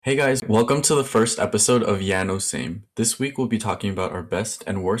Hey guys, welcome to the first episode of Yeah No Same. This week we'll be talking about our best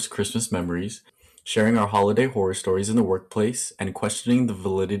and worst Christmas memories, sharing our holiday horror stories in the workplace, and questioning the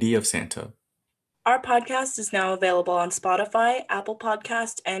validity of Santa. Our podcast is now available on Spotify, Apple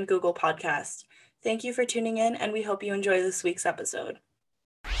Podcast, and Google Podcast. Thank you for tuning in, and we hope you enjoy this week's episode.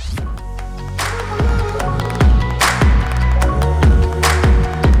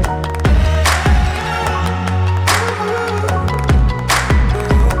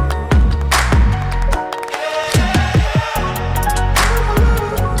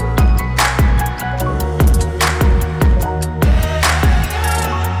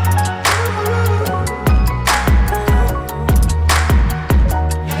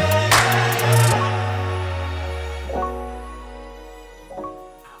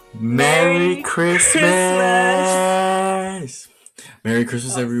 Merry Christmas! Merry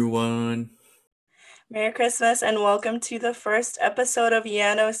Christmas, everyone! Merry Christmas, and welcome to the first episode of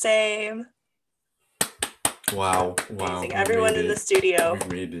Yeah No Same. Wow, Amazing. Everyone in the studio.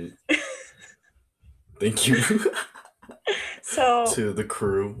 We made it. Thank you So, to the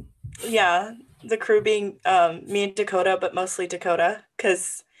crew. yeah, the crew being me and Dakota, but mostly Dakota,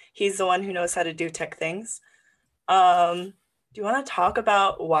 because he's the one who knows how to do tech things. Do you want to talk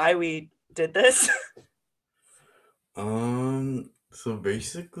about why we did this? So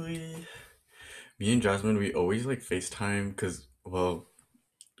basically, me and Jasmine, we always like FaceTime because, well,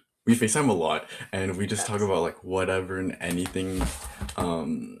 we FaceTime a lot and we just talk Yes. about like whatever and anything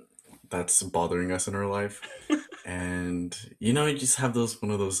um that's bothering us in our life. And you just have those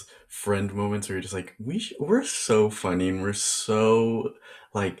one of those friend moments where you're just like we're so funny and we're so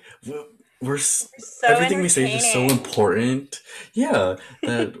like we're So everything we say is just so entertaining. important. Yeah,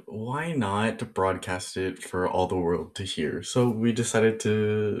 that why not broadcast it for all the world to hear? So we decided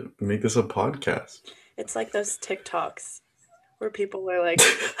to make this a podcast. It's like those TikToks where people are like,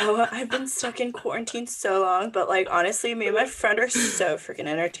 "Oh, I've been stuck in quarantine so long," but like honestly, me and my friend are so freaking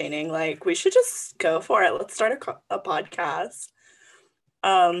entertaining. Like, we should just go for it. Let's start a podcast.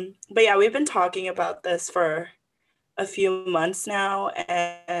 But yeah, we've been talking about this for a few months now,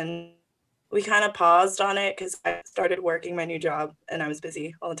 and we kind of paused on it because I started working my new job and I was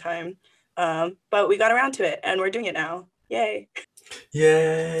busy all the time. But we got around to it, and we're doing it now. Yay!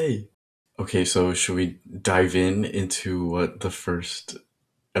 Yay! Okay, so should we dive into what the first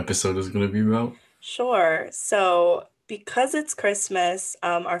episode is going to be about? Sure. So, because it's Christmas,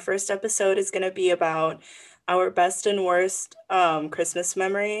 our first episode is going to be about our best and worst Christmas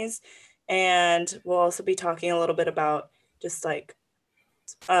memories. And we'll also be talking a little bit about just like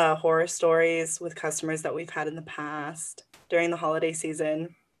horror stories with customers that we've had in the past during the holiday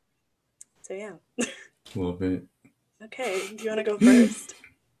season. So, yeah. Love it. Okay. Do you want to go first?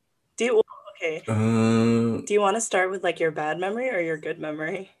 Do you, okay. Uh, Do you want to start with like your bad memory or your good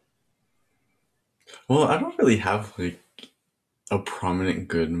memory? well, I don't really have like a prominent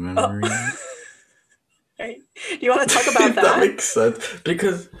good Oh, memory. right. Do you want to talk about If that that? makes sense.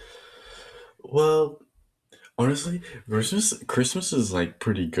 Because, well, honestly, Christmas is like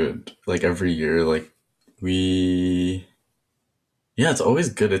pretty good. Like every year, like we yeah, it's always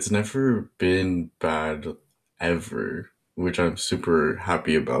good. It's never been bad ever, which I'm super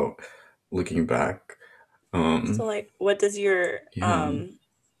happy about looking back. So Um, like what does your yeah.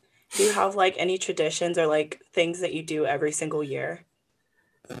 do you have like any traditions or like things that you do every single year?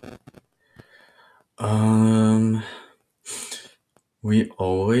 Um, we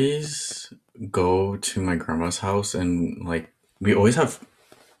always go to my grandma's house and like we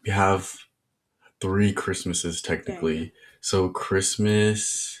have three Christmases Dang. technically. So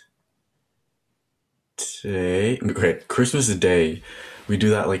Christmas Day, we do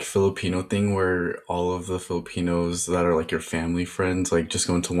that like Filipino thing where all of the Filipinos that are like your family friends like just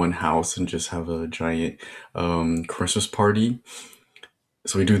go into one house and just have a giant Christmas party.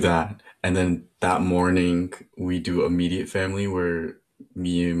 So we do that. And then that morning we do immediate family where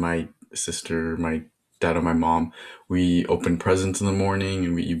me and my sister, my dad and my mom, we open presents in the morning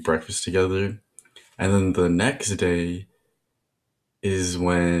and we eat breakfast together. And then the next day is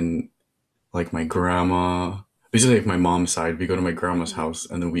when like my grandma, basically like my mom's side, we go to my grandma's Mhm. house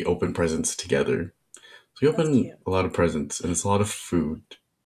and then we open presents together. So we That's open cute. a lot of presents and it's a lot of food.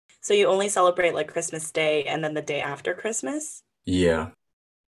 So you only celebrate like Christmas Day and then the day after Christmas? Yeah.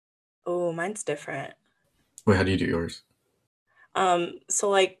 Oh, mine's different. Wait, how do you do yours? So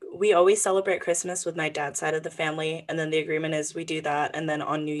like we always celebrate Christmas with my dad's side of the family, and then the agreement is we do that, and then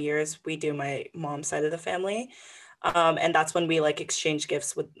on New Year's we do my mom's side of the family. And that's when we like exchange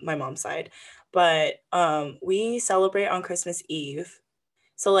gifts with my mom's side. But we celebrate on Christmas Eve.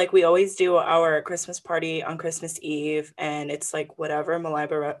 So like we always do our Christmas party on Christmas Eve, and it's like whatever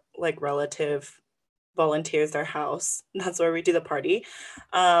Malibu like relative volunteers their house. That's where we do the party.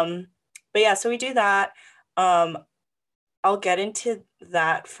 Um, but yeah, so we do that. Um, I'll get into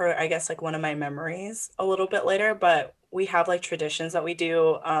that for I guess like one of my memories a little bit later, but we have like traditions that we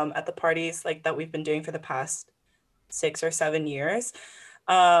do at the parties like that we've been doing for the past 6 or 7 years.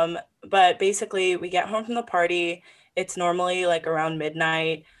 But basically we get home from the party. It's normally like around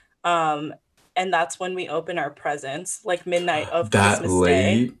midnight. Um, and that's when we open our presents, like midnight of That Christmas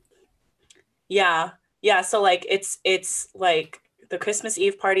Day. late? Yeah. Yeah, so like it's like the Christmas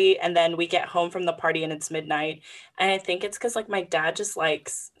Eve party and then we get home from the party and it's midnight. And I think it's because like my dad just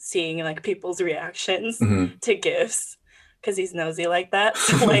likes seeing like people's reactions Mhm. to gifts because he's nosy like that.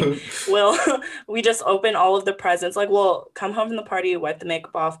 So like we'll we just open all of the presents. Like we'll come home from the party, wipe the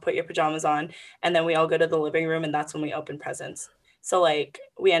makeup off, put your pajamas on, and then we all go to the living room and that's when we open presents. So like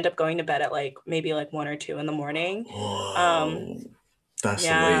we end up going to bed at like maybe like 1 or 2 in the morning. Um, Whoa, that's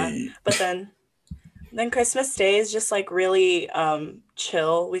yeah. late. But then Christmas Day is just like really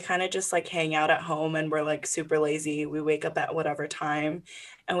chill. We kind of just like hang out at home and we're like super lazy. We wake up at whatever time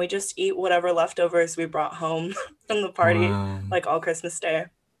and we just eat whatever leftovers we brought home from the party Wow. like all Christmas Day.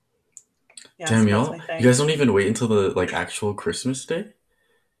 Yeah, Damn, so that's y'all. my You thing. guys don't even wait until the like actual Christmas day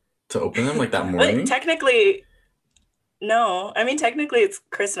to open them, like that But morning? technically, no. I mean, technically it's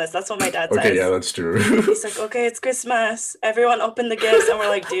Christmas. That's what my dad Okay, yeah, says. that's true. He's like, "Okay, it's Christmas. Everyone open the gifts." And we're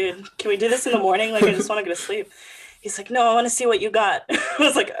like, "Dude, can we do this in the morning? Like I just want to go to sleep." He's like, "No, I want to see what you got." I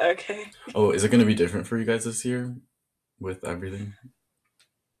was like, "Okay." Oh, is it gonna be different for you guys this year with everything?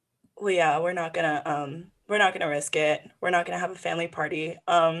 Well, yeah, we're not gonna risk it. We're not gonna have a family party.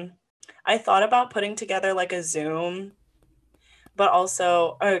 I thought about putting together like a Zoom, but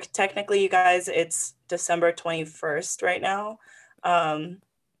also technically you guys, it's December 21st right now. Um,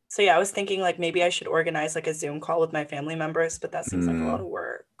 so yeah, I was thinking like maybe I should organize like a Zoom call with my family members, but that seems like a lot Hmm. of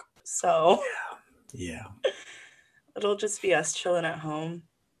work. So Yeah. it'll just be us chilling at home.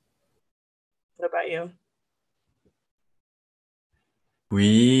 What about you?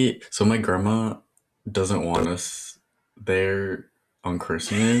 So my grandma doesn't want us there on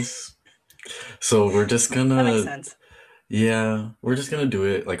Christmas. So we're just That makes gonna, sense. yeah, we're just gonna do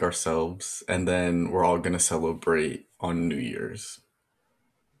it like ourselves, and then we're all gonna celebrate on New Year's.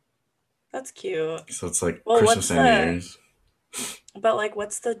 That's cute. So it's like Well, Christmas and New Year's. but like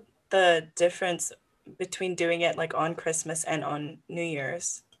what's the difference between doing it like on Christmas and on New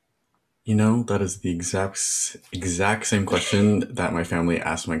Year's? You know, that is the exact same question that my family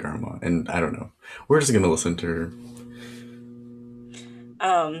asked my grandma, and I don't know. We're just gonna listen to her.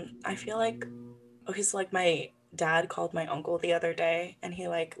 I feel like okay, so like my dad called my uncle the other day and he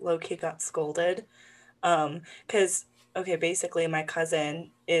like low key got scolded. Because okay, basically my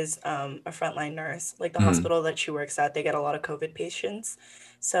cousin is a frontline nurse. Like the Mhm. hospital that she works at, they get a lot of COVID patients.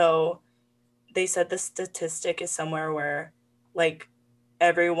 So they said the statistic is somewhere where like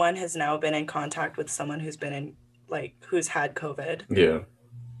everyone has now been in contact with someone who's been in like who's had COVID. Yeah.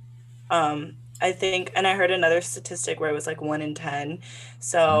 I think, and I heard another statistic where it was like 1 in 10.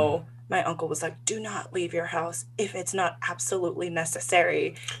 So my uncle was like, do not leave your house if it's not absolutely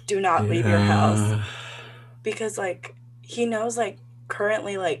necessary. Do not leave your house. Yeah. Because like he knows like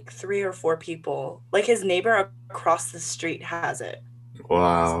currently like 3 or 4 people, like his neighbor across the street has it. So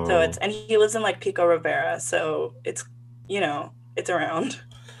Wow. it's, and he lives in like Pico Rivera. So it's, it's around,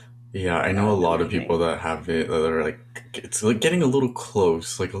 Yeah, I know a around and lot of people everything. that have it that are like it's like getting a little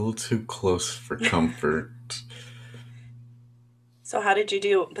close, like a little too close for comfort. So how did you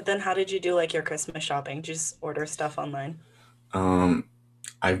do, but then how did you do like your Christmas shopping? Did you just order stuff online? Um,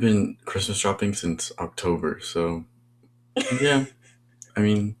 I've been Christmas shopping since October, so yeah. I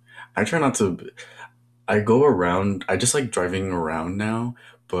mean, I try not to. I go around. I just like driving around now,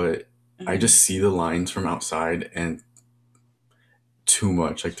 but I just Mhm. see the lines from outside and too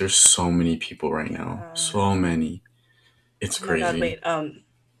much. Like there's so many people right now, Yeah. so many. It's Oh my God, crazy. wait.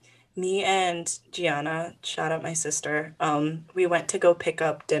 Me and Gianna, shout out my sister. We went to go pick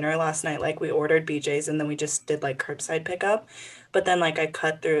up dinner last night. Like we ordered BJ's and then we just did like curbside pickup. But then like I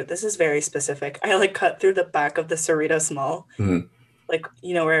cut through, this is very specific. I like cut through the back of the Cerritos Mall, Mhm. like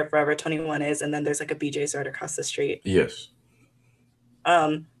where Forever 21 is, and then there's like a BJ's right across the street. Yes.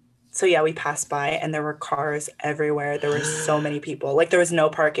 Um, so yeah, we passed by and there were cars everywhere. There were so many people. Like there was no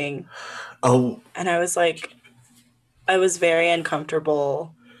parking. Oh, And I was like, I was very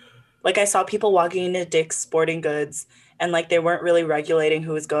uncomfortable. Like I saw people walking into Dick's Sporting Goods and like they weren't really regulating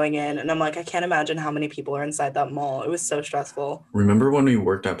who was going in. And I'm like, I can't imagine how many people are inside that mall. It was so stressful. remember when we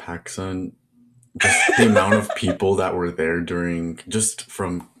worked at PacSun just the amount of people that were there during just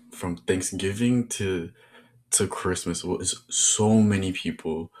from Thanksgiving to Christmas was so many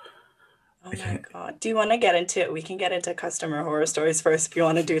people. Oh I my can't. God. Do you want to get into it? We can get into customer horror stories first if you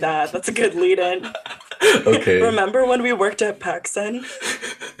want to do that. That's a good lead in. Okay, Remember when we worked at PacSun?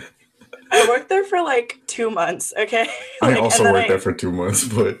 I worked there for like 2 months, okay? I Like, also worked there for 2 months,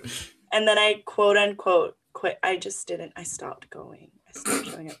 but and then I quote unquote quit. I just didn't, I stopped going. I stopped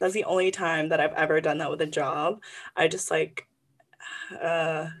showing up. That's the only time that I've ever done that with a job. I just like,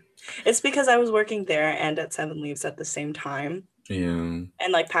 uh, it's because I was working there and at Seven Leaves at the same time. yeah,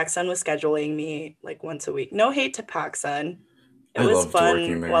 And like PacSun was scheduling me like once a week. No hate to PacSun. It I was loved fun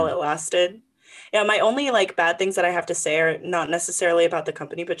working while there. it lasted. Yeah, my only like bad things that I have to say are not necessarily about the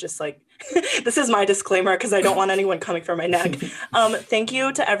company, but just like this is my disclaimer because I don't want anyone coming for my neck. Thank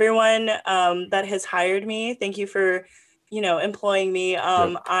you to everyone that has hired me. Thank you for, employing me.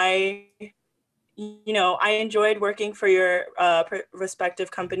 Yep. I enjoyed working for your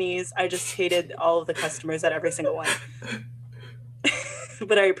respective companies. I just hated all of the customers at every single one.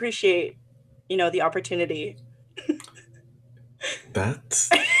 But I appreciate, the opportunity to That's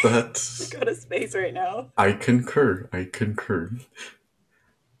go to space right now. I concur. I concur.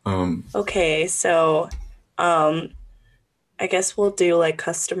 Um, Okay, so um I guess we'll do like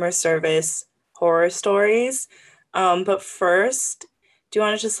customer service horror stories. But first, do you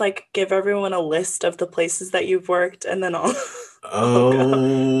want to just like give everyone a list of the places that you've worked and then I'll I'll go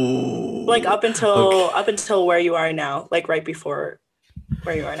like oh, up okay. until up until where you are now, like right before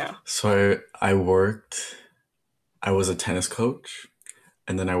where you are now. So I worked. I was a tennis coach,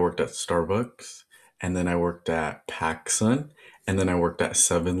 and then I worked at Starbucks, and then I worked at PacSun, and then I worked at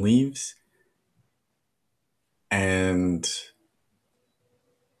Seven Leaves, and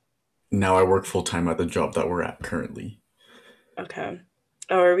now I work full time at the job that we're at currently. Okay.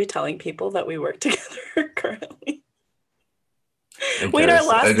 Oh, are we telling people that we work together currently? I Wait, our guess.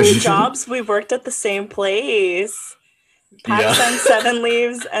 last three jobs, we worked at the same place. Yeah. PacSun, Seven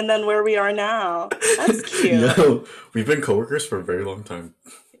Leaves, and then where we are now. That's cute. Yo, we've been coworkers for a very long time.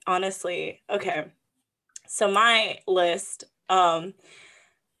 Honestly. Okay. So my list,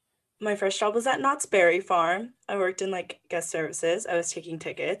 my first job was at Knott's Berry Farm. I worked in like guest services. I was taking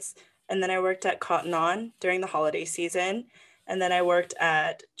tickets. And then I worked at Cotton On during the holiday season. And then I worked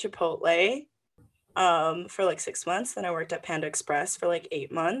at Chipotle for like 6 months. Then I worked at Panda Express for like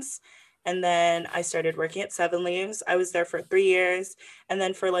 8 months. And then I started working at Seven Leaves. I was there for 3 years. And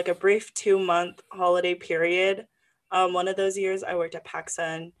then for like a brief 2 month holiday period, one of those years I worked at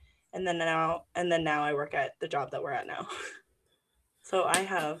PacSun. And then now I work at the job that we're at now. So I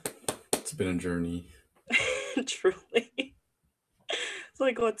have It's been a journey. truly. It's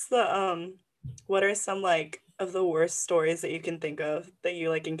like what are some like of the worst stories that you can think of that you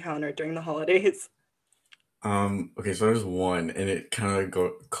like encountered during the holidays? Okay, so there's one, and it kind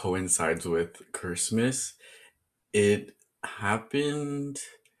of coincides with Christmas. It happened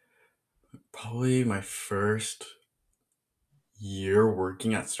probably my first year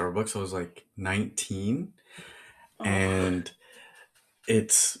working at Starbucks. I was like 19, Oh. and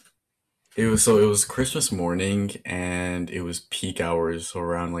it's it was Christmas morning, and it was peak hours, so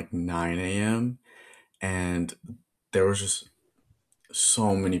around like 9 a.m. And there was just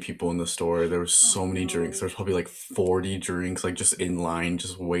so many people in the store. There was Oh so many drinks. no. There's probably like 40 drinks like just in line,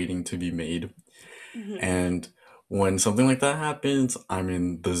 just waiting to be made. Hmm. And when something like that happens, I'm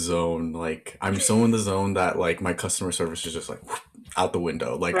in the zone. Like I'm so in the zone that like my customer service is just like out the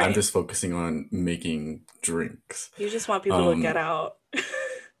window. Like I'm Right. just focusing on making drinks. You just want people to get Um out.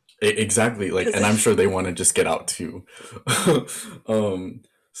 exactly, like, Because and I'm if sure they want to just get out too. um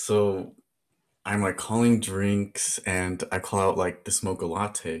so I'm like calling drinks, and I call out like the mocha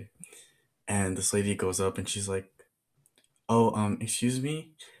latte, and this lady goes up and she's like, "Oh, excuse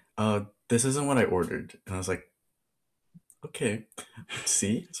me, this isn't what I ordered." And I was like, "Okay, let's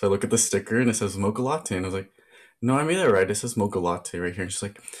see." So I look at the sticker and it says mocha latte, and I was like, "No, I made that right. It says mocha latte right here." And she's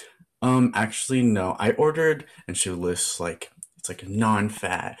like, actually, no, I ordered," and she lists like it's like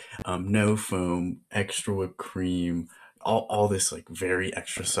non-fat, no foam, extra whipped cream, all this like very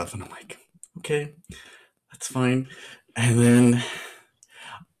extra stuff, and I'm like, "Okay, that's fine." And then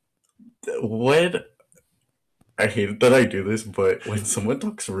what I hate that I do this, but when someone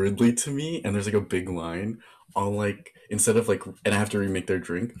talks rudely to me and there's like a big line, I'll like instead of like and I have to remake their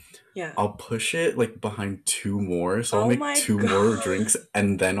drink, yeah. I'll push it like behind two more. So I'll Oh make my two more God. drinks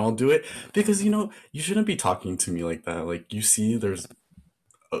and then I'll do it because you shouldn't be talking to me like that. Like you see, there's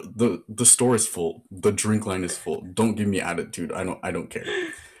the store is full, the drink line is full. Don't give me attitude. I don't care.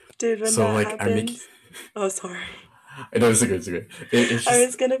 Dude, when So that like I make happens. Oh, sorry. I know it's a good, it's a good. It's I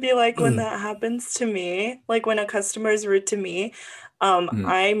was just, gonna be like, when mm, that happens to me, like when a customer is rude to me, mm,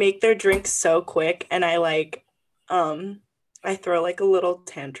 I make their drink so quick and um, I throw like a little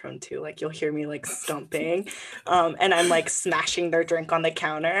tantrum too. Like you'll hear me like stomping, and I'm like smashing their drink on the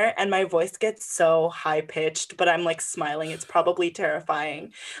counter, and my voice gets so high pitched, but I'm like smiling. It's probably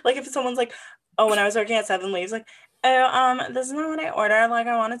terrifying. Like if someone's like, oh, when I was working at Seven Leaves, like, oh, this is not what I ordered. Like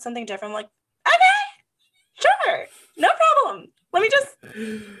I wanted something different. I'm like, okay, sure, no problem. Let me just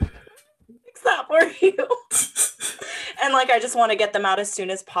fix that for you. And like I just want to get them out as soon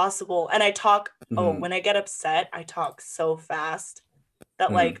as possible. And I talk, oh, mm, when I get upset, I talk so fast that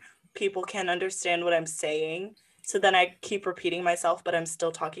mm. like people can't understand what I'm saying. So then I keep repeating myself, but I'm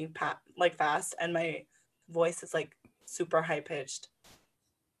still talking like fast and my voice is like super high pitched.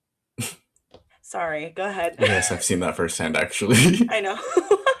 Sorry, go ahead. Yes, I've seen that firsthand, actually. I know.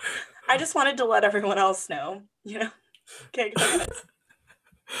 I just wanted to let everyone else know, you know. Okay, go ahead.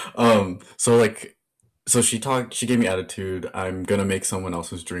 So like, so she gave me attitude. I'm gonna make someone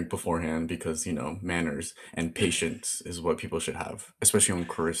else's drink beforehand because, manners and patience is what people should have, especially on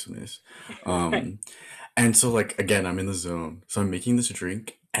Christmas. Right. Um, and so like, again, I'm in the zone. So I'm making this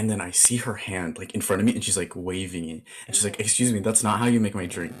drink and then I see her hand like in front of me and she's like waving it. And she's like, Oh. "Excuse me, that's not how you make my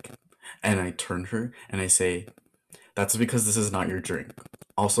drink." And I turn her and I say, "That's because this is not your drink.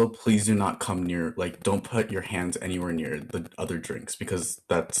 Also, please do not come near, like, don't put your hands anywhere near the other drinks because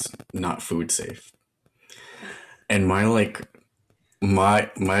that's not food safe." And my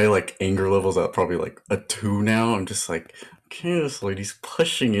like anger level's at probably like a 2 now. I'm just like, okay, this lady's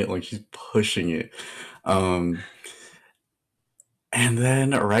pushing it, like she's pushing it. Um, and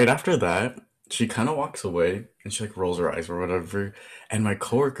then right after that, she kind of walks away and she like rolls her eyes or whatever. And my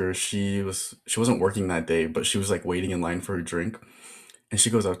coworker, she wasn't working that day, but she was like waiting in line for a drink. And she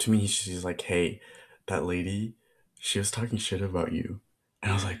goes up to me, she's like, "Hey, that lady, she was talking shit about you."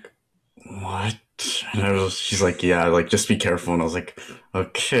 And I was like, "What?" And she's like, "Yeah, like just be careful." And I was like,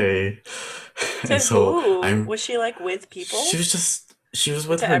 "Okay." To And so who? Was she like with people? she was Or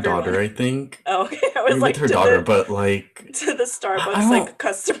with to her everyone? daughter, I think. Oh, okay. I was With like her daughter, but like, to the I Starbucks don't, like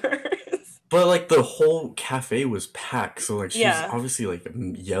customers. but like the whole cafe was packed. So like she was Yeah, obviously like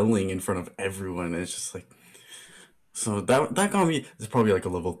yelling in front of everyone. And it's just like, so that got me, it's probably like a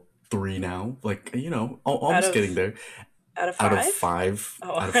level 3 now. Like, out almost getting of there. out of Out of 5? 5,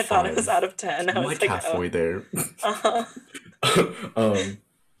 Oh, out of I thought it was out 5. of 10. I I'm was like like, oh. halfway there. Uh-huh. um,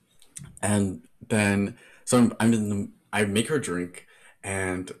 and then so I make her drink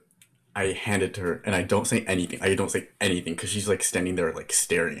and I hand it to her and I don't say anything. I don't say anything because she's like standing there like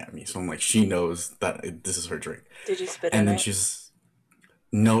staring at me. So I'm like, she knows that this is her drink. Did you spit And in then it? she's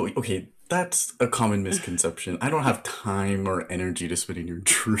no, okay, that's a common misconception. I don't have time or energy to spit in your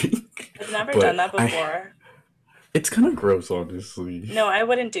drink, I've never done but that I before. it's kind of gross, honestly. No, I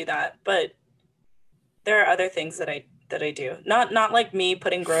wouldn't do that, but there are other things that I do. Not like me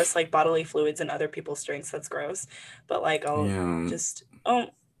putting gross like bodily fluids in other people's drinks. That's gross. But like I'll Yeah, just oh,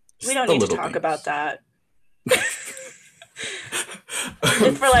 we just don't the need to little talk about things. that.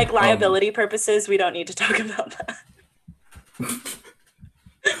 If for like um, liability purposes, we don't need to talk about that.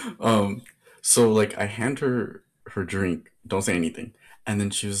 um, so like I hand her her drink, don't say anything, and then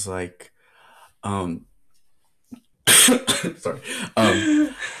she was like, um, sorry,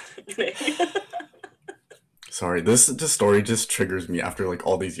 um, sorry, this story just triggers me after like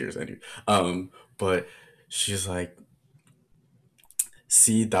all these years anyway. But she's like,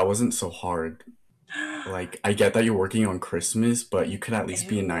 "See, that wasn't so hard. Like, I get that you're working on Christmas, but you could at least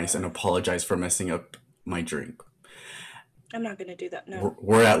be nice and Ew. apologize for messing up my drink." I'm not gonna do that. No.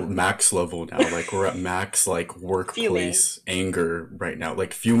 We're at max level now. Like, we're at max, like, Fuming. workplace anger right now.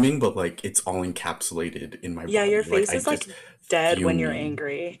 Like, fuming, but, like, it's all encapsulated in my Yeah, your body. Like, face I is like just dead when you're fuming.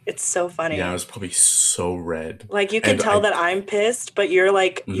 angry. It's so Yeah, I funny. was probably so red. Like you can And tell I, that I'm pissed, but you're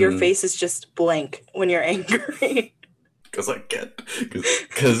like your mm-hmm, face is just blank when you're angry. because I can't.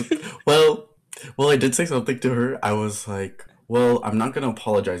 Because, well, I did say something to her. I was like, well, I'm not going to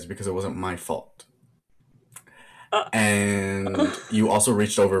apologize because it wasn't my fault. uh, And you also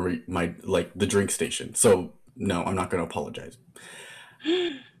reached over my like the drink station. So no, I'm not going to apologize.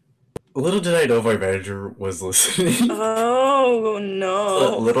 Little did I know my manager was listening. oh A no.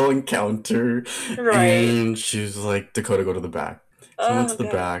 little encounter, Right. and she was like, "Dakota, go to the back." So I went to Oh the god.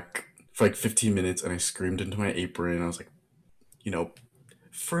 back for like 15 minutes, and I screamed into my apron. I was like, you know,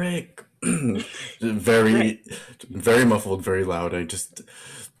 "Frick!" Right. very, very muffled, very loud. I just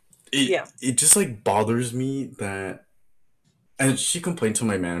Yeah. it just like bothers me that. And she complained to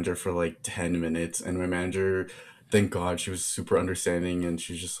my manager for like 10 minutes, and my manager, thank God, she was super understanding, and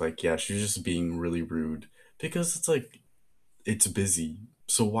she was just like, yeah, she was just being really rude Because it's like it's busy.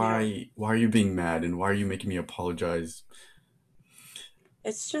 So Yeah. why are you being mad and why are you making me apologize?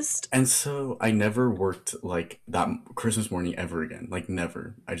 It's just, And so I never worked like that Christmas morning ever again. Like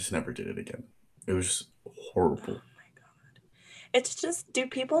never. I just never did it again. It was oh horrible. my God. It's just, do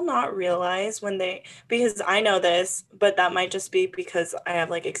people not realize when they, because I know this, but that might just be because I have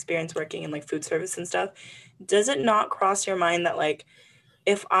like experience working in like food service and stuff. Does it not cross your mind that like,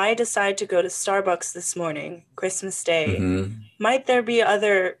 if I decide to go to Starbucks this morning, Christmas Day, Mm-hmm. might there be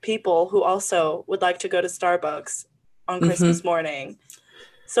other people who also would like to go to Starbucks on Christmas Mm-hmm. morning?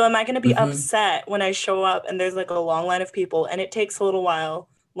 So am I going to be Mm-hmm. upset when I show up and there's like a long line of people and it takes a little while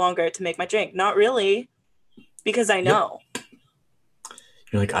longer to make my drink? Not really, because I Yep. know.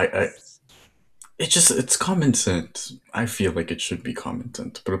 You're like it's common sense. I feel like it should be common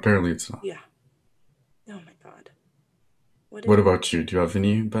sense, but apparently it's not. Yeah. Oh my God. What What did, about you? Do you have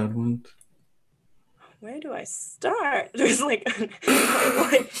any bad ones? where do I start? There's like,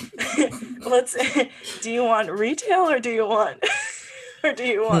 like, let's, do you want retail or do you want, or do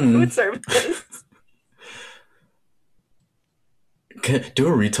you want Hmm. food service? Do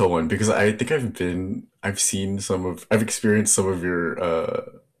a retail one because I think I've experienced some of your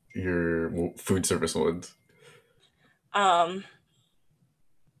food service ones. Um,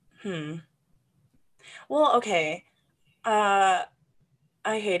 hmm. Well, okay. Uh,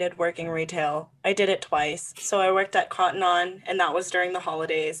 I hated working retail. I did it twice. So I worked at Cotton On, and that was during the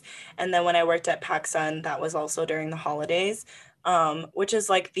holidays. And then when I worked at PacSun, that was also during the holidays. Which is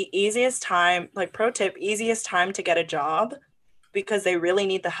like the easiest time, like pro tip, easiest time to get a job because they really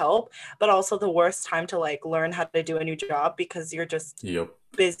need the help, but also the worst time to like learn how to do a new job because you're just Yep.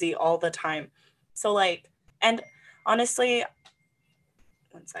 busy all the time. So like, and honestly,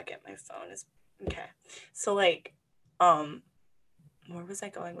 one second, my phone is okay. So like, um, where was I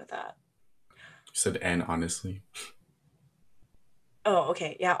going with that? You said and honestly. Oh,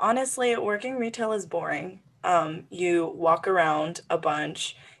 okay. Yeah, honestly, working retail is boring. You walk around a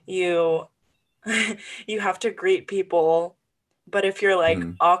bunch. You you have to greet people, but if you're like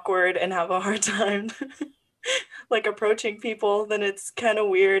Hmm. awkward and have a hard time like approaching people, then it's kind of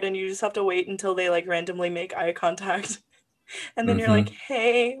weird and you just have to wait until they like randomly make eye contact. And then you're like, Mm-hmm.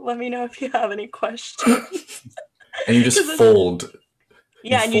 "Hey, let me know if you have any questions." And you just Because it's fold. You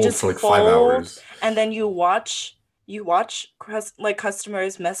yeah, and you fold just for like five fold hours. and then you watch like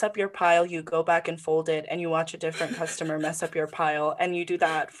customers mess up your pile, you go back and fold it, and you watch a different customer mess up your pile, and you do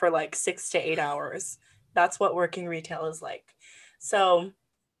that for like 6 to 8 hours. That's what working retail is like. So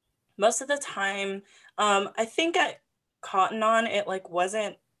most of the time, I think at Cotton On, it like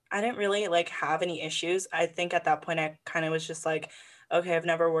wasn't, I didn't really like have any issues. I think at that point I kind of was just like, okay, I've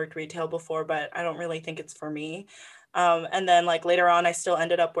never worked retail before, but I don't really think it's for me. And then like later on, I still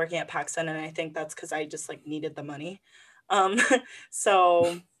ended up working at PacSun, and I think that's because I just like needed the money. Um,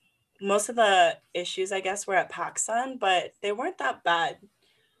 so most of the issues, I guess, were at PacSun, but they weren't that bad.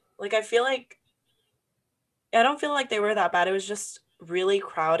 Like I feel like I don't feel like they were that bad. It was just really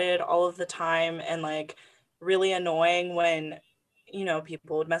crowded all of the time and like really annoying when,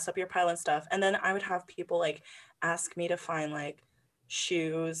 people would mess up your pile and stuff. And then I would have people like ask me to find like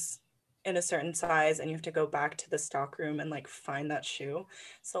shoes in a certain size and you have to go back to the stock room and like find that shoe.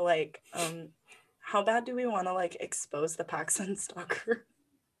 So like how bad do we want to like expose the packs in stock room?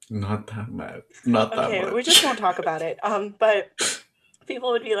 Not that bad. Not that Okay, we just much. won't talk about it. But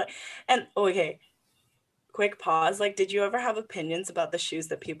people would be like, and okay, quick pause. Like, did you ever have opinions about the shoes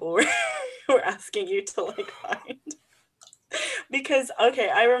that people were were asking you to like find? Because okay,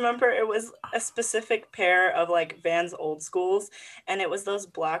 I remember it was a specific pair of like Vans old schools, and it was those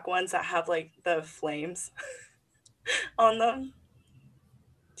black ones that have like the flames on them.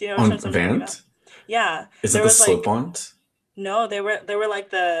 Do you know which On ones I'm talking about? Vans? Yeah, Is it there the was slip like ons? no, they were like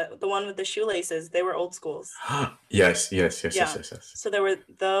the one with the shoelaces. They were old schools. Yes, yes, yes, yes, Yeah. yes, yes. So there were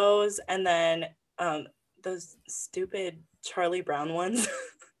those, and then those stupid Charlie Brown ones.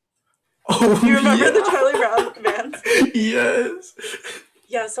 Do Oh you remember the Charlie yeah. Brown Vans? Yes.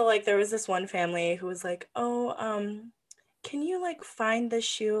 Yeah, so like there was this one family who was like, "Oh, can you like find this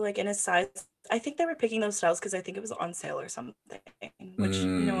shoe like in a size?" I think they were picking those styles because I think it was on sale or something, which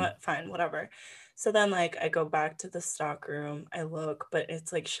you know Mm. what, fine, whatever. So then like I go back to the stock room, I look, but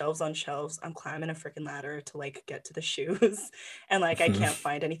it's like shelves on shelves. I'm climbing a freaking ladder to like get to the shoes and like I can't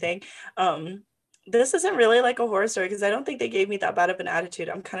find anything. Um this isn't really like a horror story because I don't think they gave me that bad of an attitude.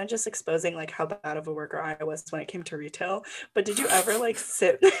 I'm kind of just exposing like how bad of a worker I was when it came to retail. But did you ever like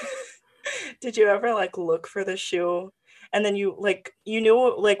sit did you ever like look for the shoe and then you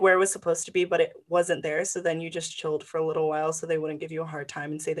knew like where it was supposed to be but it wasn't there so then you just chilled for a little while so they wouldn't give you a hard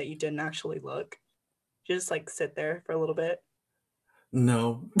time and say that you didn't actually look? You just like sit there for a little bit.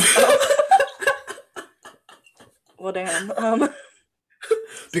 No. Oh, well, damn.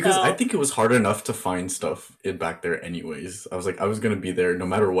 Because I So think it was hard enough to find stuff back there anyways. I was like, I was gonna be there no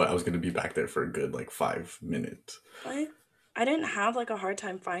matter what. I was gonna be back there for a good like 5 minutes. like I didn't have like a hard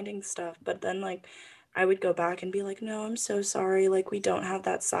time finding stuff, but then like I would go back and be like, no, I'm so sorry. Like, we don't have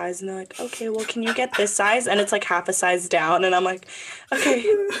that size. And they're like, okay, well, can you get this size? And it's like half a size down. And I'm like, okay,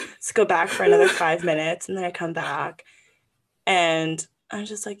 let's go back for another 5 minutes. And then I come back. And I'm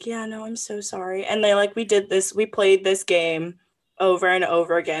just like, yeah, no, I'm so sorry. And they like, we played this game over and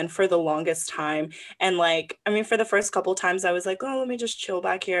over again for the longest time. And like, I mean, for the first couple times, I was like, oh, let me just chill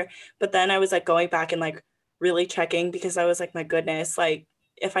back here. But then I was like going back and like really checking because I was like, my goodness, like,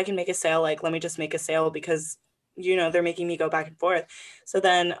 if I can make a sale, like, let me just make a sale because, they're making me go back and forth. So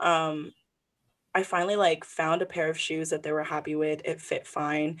then, I finally like found a pair of shoes that they were happy with. It fit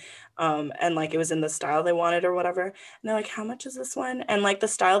fine. And like it was in the style they wanted or whatever. And they're like, how much is this one? And like the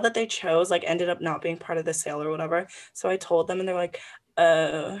style that they chose like ended up not being part of the sale or whatever. So I told them and they're like,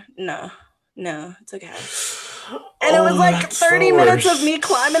 no, no, it's okay. And it was Oh, like that's the 30 minutes of me worst.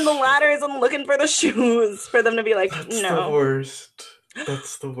 climbing the ladders and looking for the shoes for them to be like, That's the no. worst.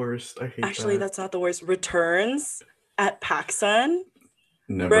 That's the worst. I hate Actually, that. that's not the worst. Returns at PacSun.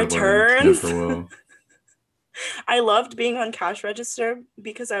 Never learned. Returns. Never will. I loved being on cash register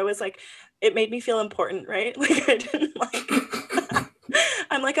because I was like, it made me feel important, right? Like I didn't like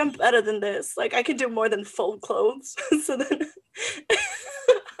I'm like, I'm better than this. Like I could do more than fold clothes. So then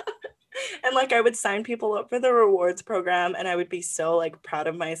and like I would sign people up for the rewards program and I would be so like proud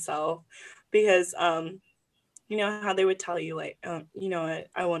of myself because you know how they would tell you like you know what,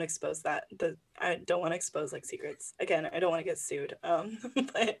 I won't expose that. I don't want to expose like secrets. Again, I don't want to get sued.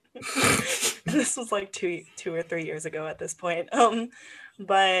 But this was like two or 3 years ago at this point.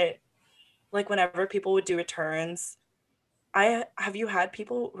 But like whenever people would do returns, I have you had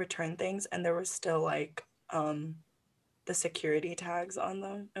people return things and there were still like the security tags on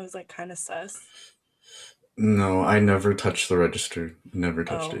them? It was like kind of sus. No, I never touched the register. Never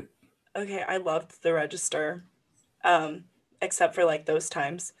touched Oh, it. okay. I loved the register. Um, except for like those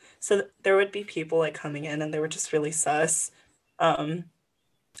times. So there would be people like coming in and they were just really sus. Um,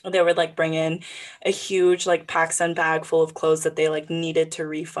 they would like bring in a huge like PacSun bag full of clothes that they like needed to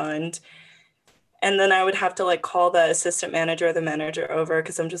refund. And then I would have to like call the assistant manager or the manager over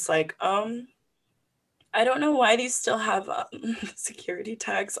because I'm just like, I don't know why these still have security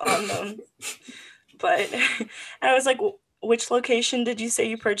tags on them. But I was like, which location did you say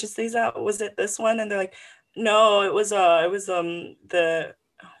you purchased these at? Was it this one? And they're like, no, it was the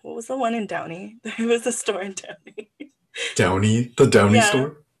what was the one in Downey? It was the store in Downey. Downey? The Downey Yeah.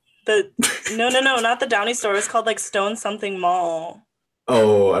 store? The no, not the Downey store. It's called like Stone something Mall.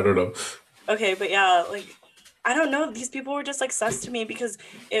 Oh, I don't know. Okay, but yeah, like I don't know. These people were just like sus to me because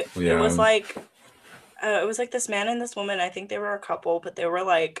it was Yeah. like it was like this man and this woman. I think they were a couple, but they were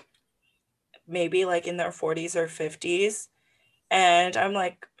like maybe like in their 40s or 50s. And I'm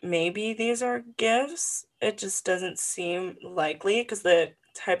like, maybe these are gifts. It just doesn't seem likely because the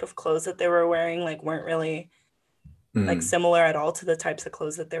type of clothes that they were wearing like weren't really like Hmm. similar at all to the types of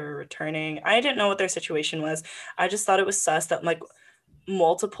clothes that they were returning. I didn't know what their situation was. I just thought it was sus that like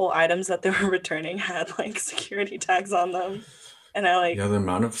multiple items that they were returning had like security tags on them. And I Yeah, like, the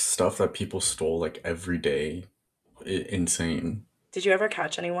amount of stuff that people stole like every day, insane. did you ever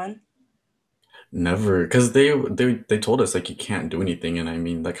catch anyone? Never, because they told us like you can't do anything, and I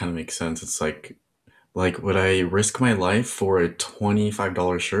mean that kind of makes sense. It's like would I risk my life for a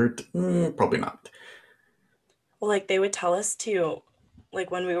 $25 shirt? Probably not. Well, like they would tell us to,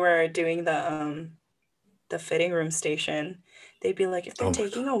 like when we were doing the fitting room station, they'd be like, if they're Oh my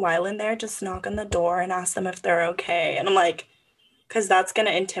taking god. a while in there, just knock on the door and ask them if they're okay. And I'm like, because that's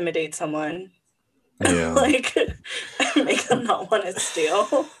gonna intimidate someone, Yeah, like make them not want to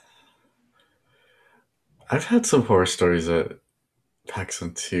steal. I've had some horror stories at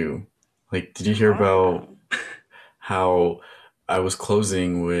PacSun too. Like, did you hear Talk about about. how I was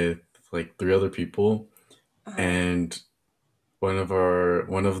closing with like three other people, Uh-huh. and one of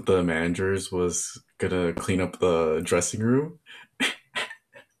the managers was gonna clean up the dressing room,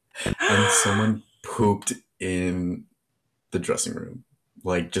 and someone pooped in the dressing room.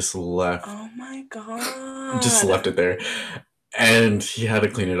 Like Oh my just left God. it there. And he had to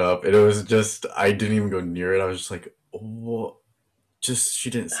clean it up. And it was just I didn't even go near it. I was just like, oh, just she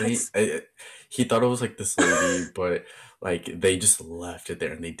didn't say That's he thought it was like this lady, but like they just left it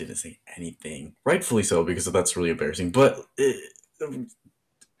there and they didn't say anything. Rightfully so, because that's really embarrassing. But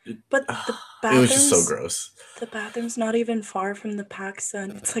It, But the it was just so bathrooms, gross. the bathroom's not even far from the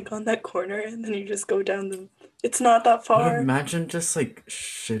PacSun. It's like on that corner, and then you just go down the. It's not that But far. imagine just like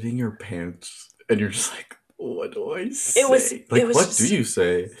shitting your pants and you're just like, what do I It was. say? It Like, was what do just. you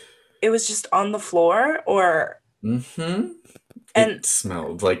say? It was just on the floor, or Mm-hmm. and It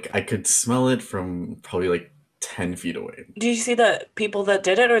smelled like I could smell it from probably like 10 feet away. do you see the people that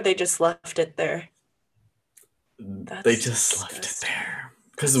did it, or they just left it there? They That's just left it disgusting. there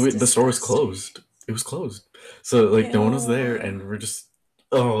because That's the store was disgusting. closed. It was closed, so like no one was there, Ew. and we're just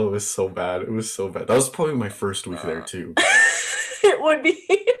oh, it was so bad. It was so bad. That was probably my first week there too. It would be.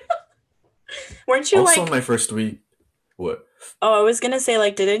 Weren't you Also, like, my first week, what? oh, I was gonna say,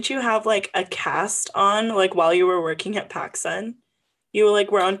 like, didn't you have like a cast on like while you were working at PacSun? You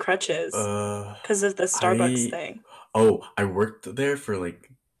were on crutches Uh, because of the Starbucks I thing. I worked there for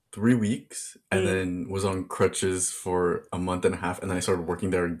like 3 weeks, and Mm. then was on crutches for a month and a half, and then I started working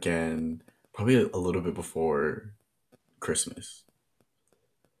there again, probably a little bit before Christmas.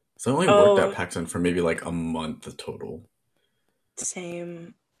 So I only worked at Oh, PacSun for maybe like a month total.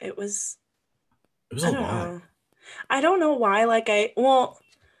 same. It was, It was a I don't lot. know. I don't know why, like, well,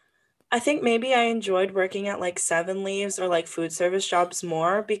 I think maybe I enjoyed working at like Seven Leaves or like food service jobs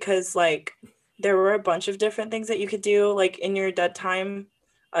more because like there were a bunch of different things that you could do like in your dead time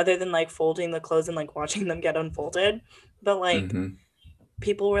other than like folding the clothes and like watching them get unfolded. But like Mm-hmm.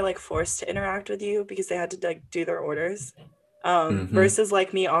 people were like forced to interact with you because they had to like do their orders. Mm-hmm. Versus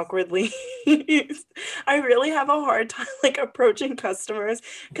like me awkwardly. I really have a hard time like approaching customers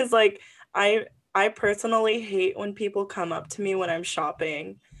because like I I personally hate when people come up to me when I'm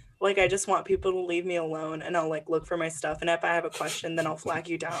shopping. Like I just want people to leave me alone and I'll like look for my stuff. And if I have a question, then I'll flag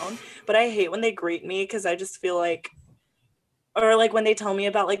you down. But I hate when they greet me because I just feel like or like when they tell me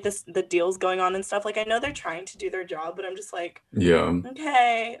about like this the deals going on and stuff. Like I know they're trying to do their job, but I'm just like, Yeah.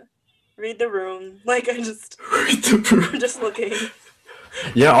 okay, read the room. Like I'm just looking.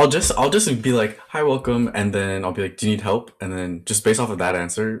 Yeah, I'll just be like, "Hi, welcome," and then I'll be like, "Do you need help?" And then just based off of that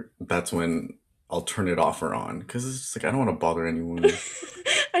answer, that's when I'll turn it off or on because it's just like I don't want to bother anyone.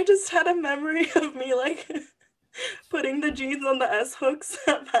 I just had a memory of me like putting the jeans on the S hooks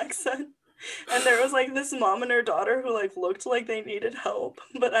at PacSun. And there was like this mom and her daughter who like looked like they needed help,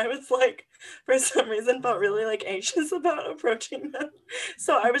 but I was like, for some reason, felt really like anxious about approaching them.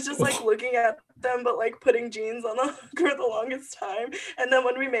 So I was just like looking at them, but like putting jeans on the hook for the longest time. And then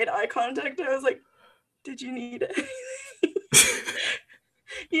when we made eye contact, I was like, "Did you need it?"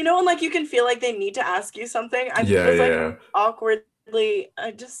 And like you can feel like they need to ask you something. I Yeah, was like yeah. awkwardly,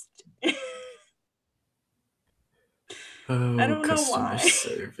 I just I Oh, don't know customer why.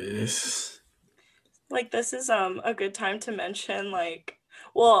 service. Like this is a good time to mention like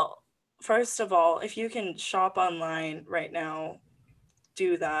well, first of all, if you can shop online right now,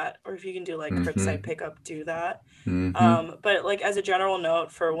 do that. Or if you can do like curbside Mm-hmm. pickup, do that. Mm-hmm. But like as a general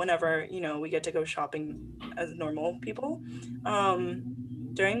note for whenever, we get to go shopping as normal people, um,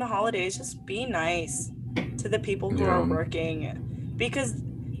 during the holidays, just be nice to the people who are Yeah. working because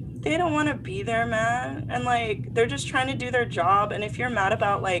they don't want to be there, man. And like they're just trying to do their job. And if you're mad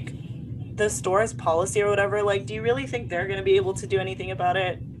about like the store's policy or whatever, like, do you really think they're going to be able to do anything about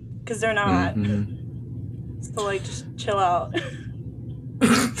it? Because they're not. Mm-hmm. So, like, just chill out.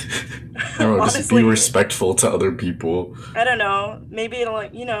 I don't know, just be Honestly, respectful to other people. I don't know. Maybe it'll,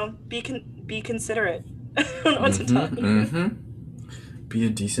 like, be considerate. I don't know what to tell Mm-hmm. you. Mm-hmm. Be a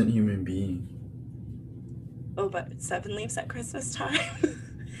decent human being. Oh, but Seven Leaves at Christmas time.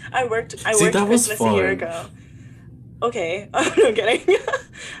 I See, worked that was Christmas a year fun. ago. Okay. Oh, no, I'm kidding.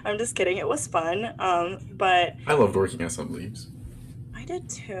 I'm just kidding. It was fun. But I loved working at some leaves. I did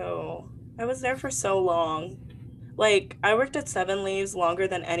too. I was there for so long. Like, I worked at Seven Leaves longer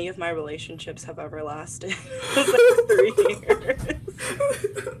than any of my relationships have ever lasted. I was there for 3 years.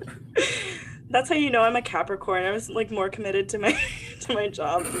 That's how you know I'm a Capricorn. I was like more committed to my to my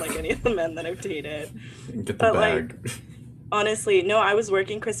job than like any of the men that I've dated. Get the But like bag. honestly, no, I was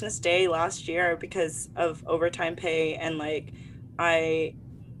working Christmas Day last year because of overtime pay and like I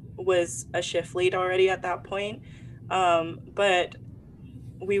was a shift lead already at that point. But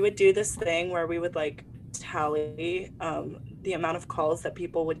we would do this thing where we would like tally the amount of calls that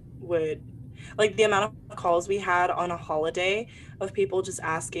people would like the amount of calls we had on a holiday of people just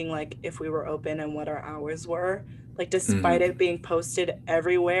asking like if we were open and what our hours were, like despite Mm-hmm. it being posted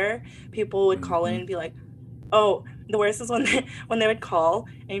everywhere. People would call in Mm-hmm. and be like, oh, the worst is when they would call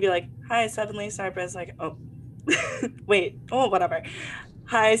and you'd be like, hi, Seven Leaves Cypress, like, oh, wait, oh, whatever,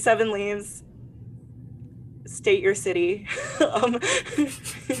 hi, Seven Leaves, state your city. um,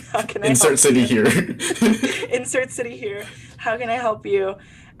 how can I Insert help city you? here. Insert city here. How can I help you?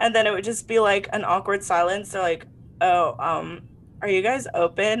 And then it would just be like an awkward silence. They're like, "Oh, are you guys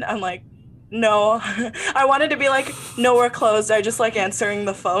open?" I'm like, "No." I wanted to be like, "No, we're closed." I just like answering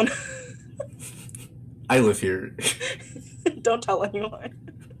the phone. I live here. Don't tell anyone.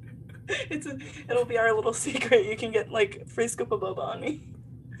 It's it'll be our little secret. You can get like free scoop of boba on me.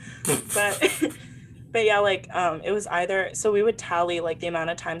 But but yeah, like it was either so we would tally like the amount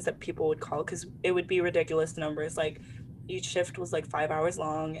of times that people would call because it would be ridiculous numbers. Like each shift was like 5 hours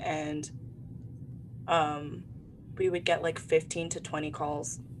long and um we would get like 15 to 20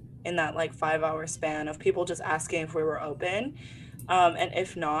 calls in that like 5 hour span of people just asking if we were open. And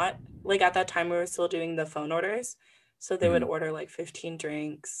if not, like at that time we were still doing the phone orders. So they would Mhm. order like 15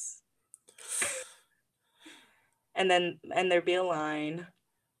 drinks and there'd be a line.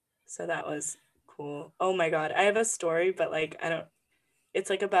 So that was cool. Oh my God. I have a story, but like I don't it's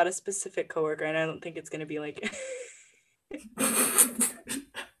like about a specific coworker and I don't think it's gonna be like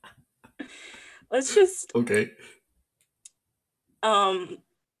let's just Okay. um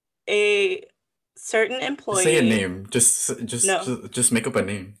a certain Just say a employee name. no, Just make up a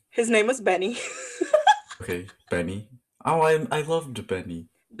name. his name was Benny. Okay, Benny. Oh, I loved Benny.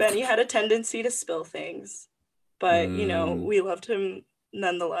 Benny had a tendency to spill things, but you know, Mm, we loved him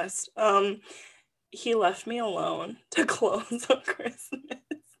nonetheless. He left me alone to close on Christmas.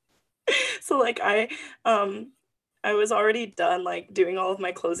 So like um I was already done like doing all of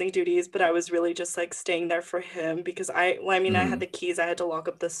my closing duties, but I was really just like staying there for him because well, I mean, I had the mm, keys, I had to lock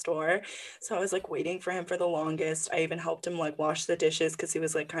up the store. So I was like waiting for him for the longest. I even helped him like wash the dishes because he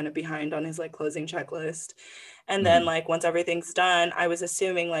was like kind of behind on his like closing checklist. And then mm, like once everything's done, I was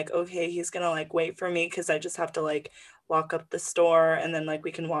assuming like, okay, he's gonna like wait for me because I just have to like lock up the store and then like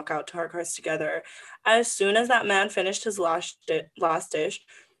we can walk out to our cars together. As soon as that man finished his last dish,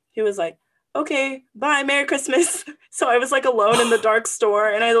 he was like, okay, bye, Merry Christmas. So I was like alone in the dark store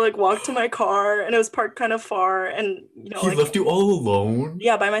and I like walked to my car and it was parked kind of far and you know, he like left you all alone?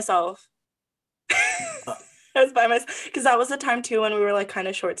 yeah, by myself. Uh, I was by myself because that was the time too when we were like kind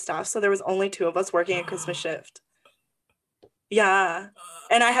of short staffed. So there was only two of us working a Christmas shift. Yeah.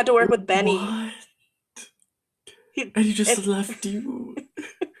 And I had to work with Benny. what? He And he just if left you?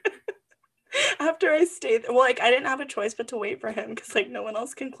 after I stayed well, like I didn't have a choice but to wait for him because like no one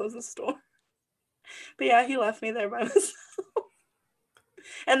else can close the store. But yeah, he left me there by myself.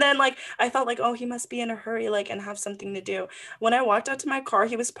 And then like I thought like, oh, he must be in a hurry, like, and have something to do. When I walked out to my car,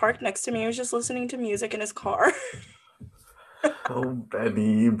 he was parked next to me. He was just listening to music in his car. Oh,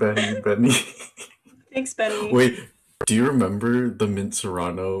 Benny, Benny, Benny. Thanks, Benny. Wait, do you remember the Mint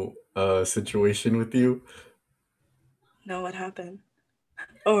Serrano situation with you? No, what happened?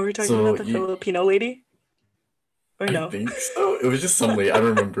 Oh, we're talking So about the you Filipino lady? Or I no? think so. It was just some lady. I don't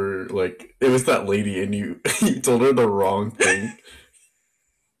remember. Like it was that lady, and you you told her the wrong thing.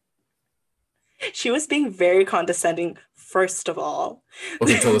 She was being very condescending, first of all.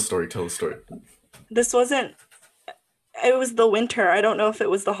 Okay, tell the story. Tell the story. This wasn't it was the winter. I don't know if it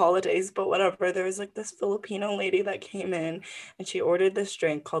was the holidays, but whatever. There was like this Filipino lady that came in and she ordered this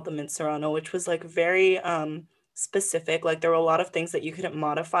drink called the Mint Serrano, which was like very specific. Like there were a lot of things that you couldn't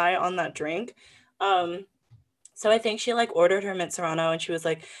modify on that drink. Um so I think she like ordered her Mint Serrano and she was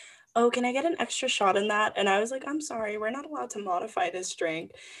like, "Oh, can I get an extra shot in that?" And I was like, "I'm sorry, we're not allowed to modify this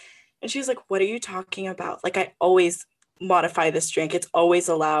drink." And she was like, "What are you talking about? Like, I always modify this drink. It's always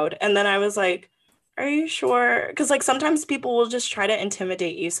allowed." And then I was like, "Are you sure?" Because like sometimes people will just try to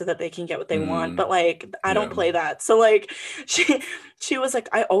intimidate you so that they can get what they want. Mm, But like I don't yeah. play that. So like she was like,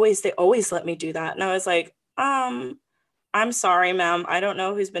 they always let me do that." And I was like, I'm sorry, ma'am. I don't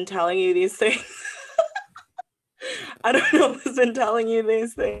know who's been telling you these things. I don't know who's been telling you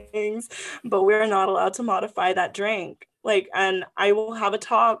these things, but we're not allowed to modify that drink. Like, and I will have a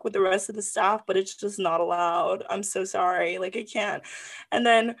talk with the rest of the staff, but it's just not allowed. I'm so sorry. Like, I can't. And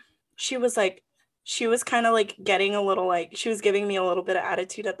then she was like, she was kind of like getting a little like, she was giving me a little bit of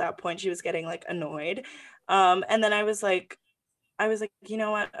attitude at that point. She was getting like annoyed. And then I was like, you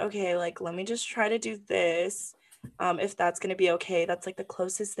know what? Okay, like let me just try to do this. If that's gonna be okay. That's like the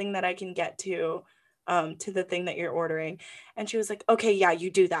closest thing that I can get to the thing that you're ordering. And she was like, okay, yeah, you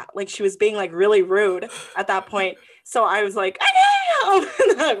do that. Like she was being like really rude at that point. So I was like,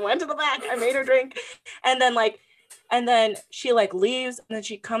 I went to the back, I made her drink, and then like, and then she like leaves, and then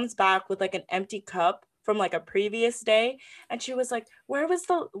she comes back with like an empty cup from like a previous day, and she was like, where was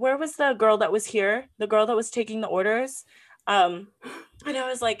the girl that was here, the girl that was taking the orders? Um, and I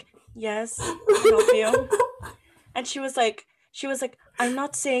was like, yes, can I help you? And she was like, I'm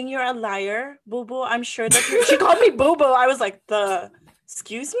not saying you're a liar, Boo Boo. I'm sure that you're. She called me Boo Boo. I was like,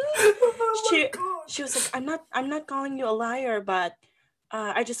 excuse me? Oh my She god. she was like, I'm not calling you a liar, but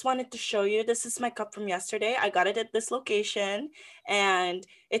I just wanted to show you. This is my cup from yesterday. I got it at this location, and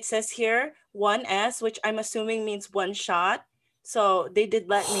it says here 1S, which I'm assuming means one shot. So they did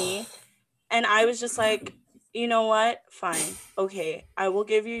let me. And I was just like, you know what? Fine. Okay. I will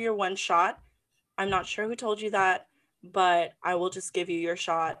give you your one shot. I'm not sure who told you that, but I will just give you your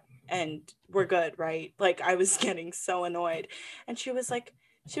shot and we're good, right? Like I was getting so annoyed. And she was like,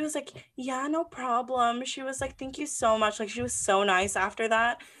 "Yeah, no problem." She was like, "Thank you so much." Like she was so nice after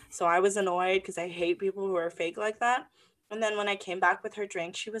that. So I was annoyed because I hate people who are fake like that. And then when I came back with her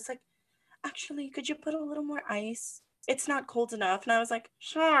drink, she was like, "Actually, could you put a little more ice? It's not cold enough." And I was like,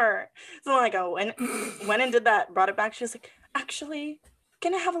 "Sure." So like I went and did that, brought it back. She was like, "Actually,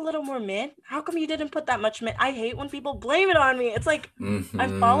 can I have a little more mint? How come you didn't put that much mint?" I hate when people blame it on me. It's like I'm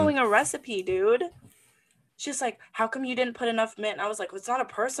Mm-hmm. following a recipe, dude. She's like, "How come you didn't put enough mint?" And I was like, well, "It's not a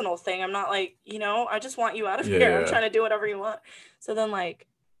personal thing. I'm not like, I just want you out of here. I'm Yeah. trying to do whatever you want." So then, like,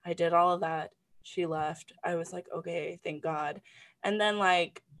 I did all of that. She left. I was like, "Okay, thank God." And then,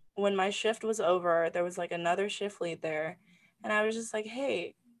 like, when my shift was over, there was like another shift lead there. And I was just like,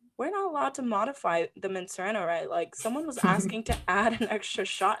 "Hey, we're not allowed to modify the mint Serena, right?" Like, someone was asking to add an extra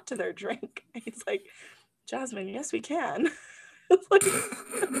shot to their drink. He's like, "Jasmine, yes, we can." It's like,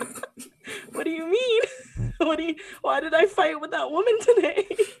 what do you mean? Why did I fight with that woman today?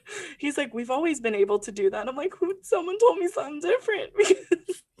 He's like, "We've always been able to do that." I'm like, someone told me something different.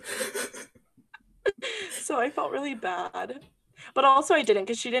 So I felt really bad. But also I didn't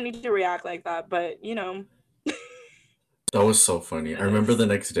because she didn't need to react like that. But That was so funny. I it remember is. the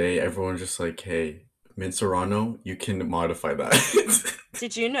next day, everyone just like, "Hey, Mint Serrano, you can modify that."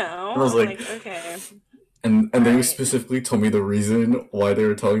 Did you And know? I was I'm like, like, okay, and all they right. specifically told me the reason why they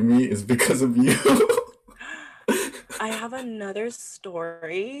were telling me is because of you. I have another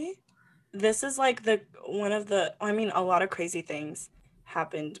story. This is like the one of the I mean, a lot of crazy things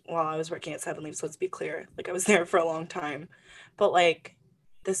happened while I was working at Seven Leaves, let's be clear. Like I was there for a long time. But like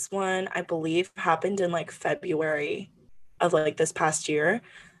this one I believe happened in like February of like this past year.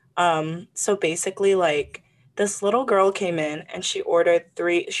 So basically like this little girl came in and she ordered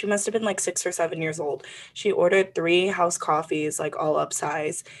three, she must have been like 6 or 7 years old. She ordered three house coffees, like all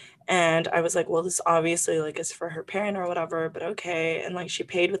upsize. And I was like, well, this obviously like is for her parent or whatever, but okay. And like she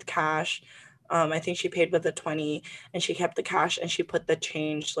paid with cash. I think she paid with a 20 and she kept the cash and she put the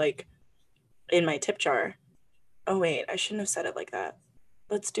change like in my tip jar. Oh wait, I shouldn't have said it like that.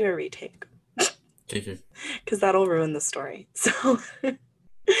 Let's do a retake KK. because that'll ruin the story.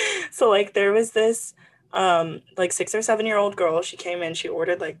 So like there was this like 6 or 7 year old girl. She came in, she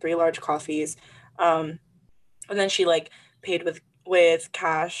ordered like three large coffees. Um and then she like paid with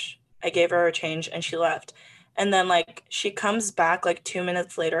cash. I gave her her change and she left. And then like she comes back like 2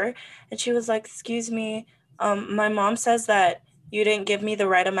 minutes later and she was like, "Excuse me, my mom says that you didn't give me the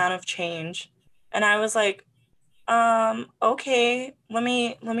right amount of change." And I was like, okay, let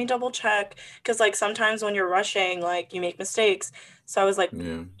me double check because like sometimes when you're rushing, like you make mistakes. So I was like,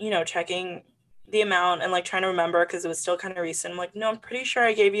 Yeah. checking the amount and like trying to remember because it was still kind of recent. I'm like, "No, I'm pretty sure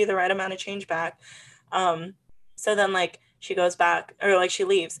I gave you the right amount of change back." Um, so then like she goes back or like she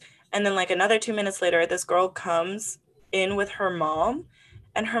leaves. And then like another 2 minutes later, this girl comes in with her mom,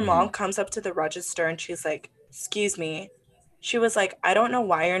 and her mom Hmm. comes up to the register and she's like, "Excuse me." She was like, "I don't know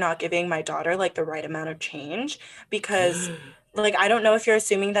why you're not giving my daughter like the right amount of change because like I don't know if you're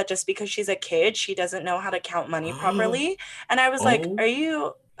assuming that just because she's a kid, she doesn't know how to count money properly." And I was like, "Are Oh.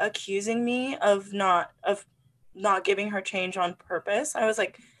 you accusing me of not giving her change on purpose?" I was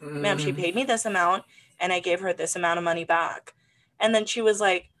like, "Ma'am, she Mm. paid me this amount and I gave her this amount of money back." And then she was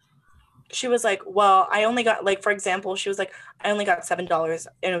like, "Well, I only got like for example, she was like, I only got $7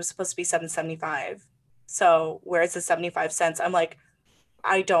 and it was supposed to be 7.75. So where's the 75 cents?" I'm like,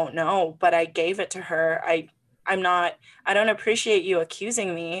 "I don't know, but I gave it to her. I'm not I don't appreciate you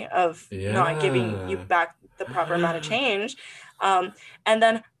accusing me of not giving you Yeah. back the proper amount of change." Um, and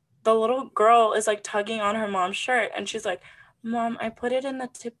then the little girl is like tugging on her mom's shirt and she's like, "Mom, I put it in the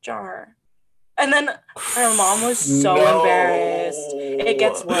tip jar." And then her mom was so embarrassed. It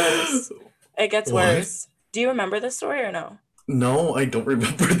gets No. worse. It gets What? worse. Do you remember this story or no? No, I don't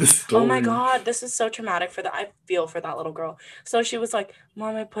remember the Oh my story. God, this is so traumatic for that. I feel for that little girl. So she was like,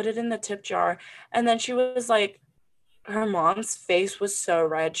 "Mom, I put it in the tip jar." And then she was like, her mom's face was so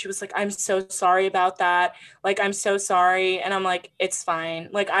red. She was like, "I'm so sorry about that. Like, I'm so sorry." And I'm like, "It's fine."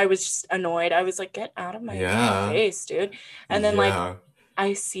 Like, I was just annoyed. I was like, "Get out of my Yeah. face, dude." And then, like, Yeah.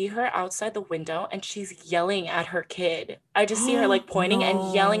 I see her outside the window and she's yelling at her kid. I just see her like pointing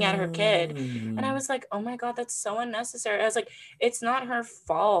and yelling at her kid. And I No. was like, "Oh my God, that's so unnecessary." I was like, "It's not her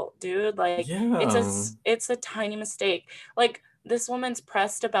fault, dude. Like, Yeah. it's a tiny mistake." Like, this woman's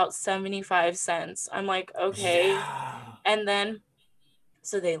pressed about 75 cents. I'm like, okay. Yeah. And then,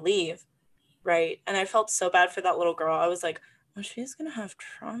 so they leave, right? And I felt so bad for that little girl. I was like, well, she's gonna have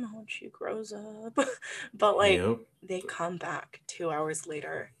trauma when she grows up. But like, Yep. they come back 2 hours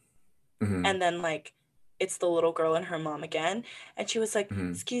later, Mm-hmm. and then like it's the little girl and her mom again, and she was like,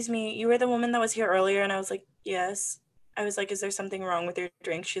 Mm-hmm. excuse me, you were the woman that was here earlier? And I was like, yes. I was like, is there something wrong with your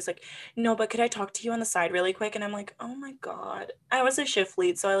drink? She's like, no, but could I talk to you on the side really quick? And I'm like, oh my God, I was a shift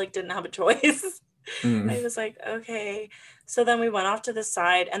lead, so I like didn't have a choice. Mm-hmm. I was like, okay. So then we went off to the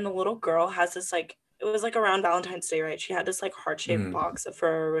side, and the little girl has this like, it was like around Valentine's Day, right? She had this like heart-shaped Mm-hmm. box of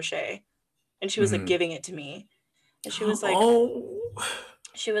Ferrero Rocher, and she was like Mm-hmm. giving it to me. And Oh.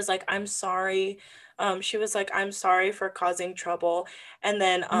 she was like, I'm sorry. She was like, I'm sorry for causing trouble. And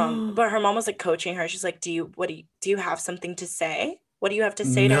then but her mom was like coaching her. She's like, do you have something to say? What do you have to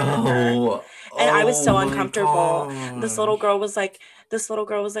say to her? No. And I was Oh so my uncomfortable. This little gosh. girl was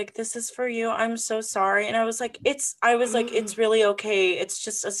like, this is for you. I'm so sorry. And I was like, it's really okay. It's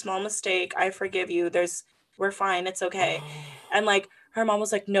just a small mistake. I forgive you. We're fine. It's okay. And like her mom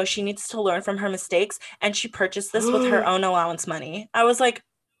was like, no, she needs to learn from her mistakes. And she purchased this with her Oh. own allowance money. I was like,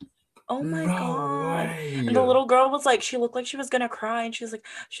 oh my No God. And the way. little girl was like, she looked like she was gonna cry. And she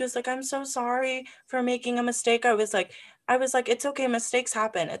was like, I'm so sorry for making a mistake. I was like, it's okay. Mistakes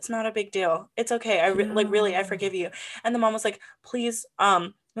happen. It's not a big deal. It's okay. Like really, I Yeah. forgive you. And the mom was like, please,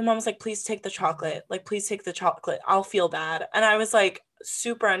 the mom was like, please take the chocolate. Like, please take the chocolate. I'll feel bad. And I was like,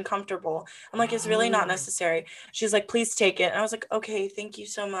 super uncomfortable. I'm like, it's really not necessary. She's like, please take it. And I was like, okay, thank you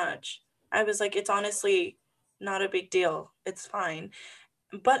so much. I was like, it's honestly not a big deal. It's fine.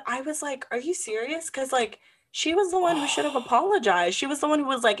 But I was like, are you serious? Because like she was the one who should have Oh, apologized. She was the one who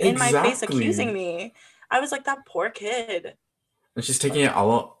was like in my face accusing exactly. me. I was like, that poor kid. And she's taking it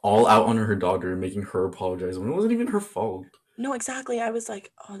all out on her daughter, making her apologize when it wasn't even her fault. No, exactly. I was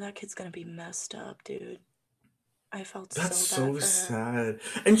like, oh, that kid's gonna be messed up, dude. I felt That's so bad so for her. sad.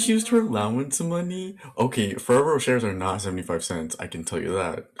 And I she used her know. allowance money. Okay, Ferrero shares are not 75 cents. I can tell you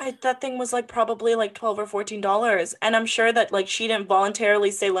that. That thing was like probably like $12 or $14. And I'm sure that like she didn't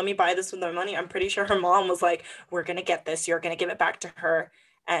voluntarily say, let me buy this with my money. I'm pretty sure her mom was like, we're gonna get this, you're gonna give it back to her,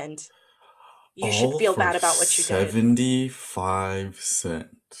 and you should All feel for bad about what you did. 75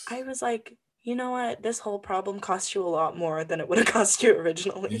 cents. I was like, you know what? This whole problem cost you a lot more than it would have cost you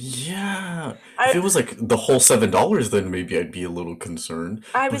originally. Yeah. If I it was like the whole $7, then maybe I'd be a little concerned.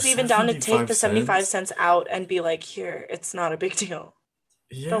 I But was even down to take 75 the 75 cents? cents out and be like, here, it's not a big deal.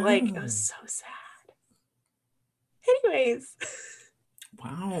 But like, it was Yeah. so sad. Anyways,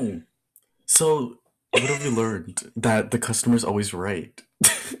 Wow. So, what have we learned? That the customer's always right.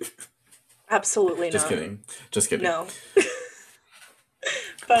 absolutely Just not. kidding. Just kidding. No.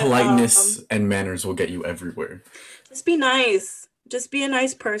 But Politeness and manners will get you everywhere. just be nice. Just be a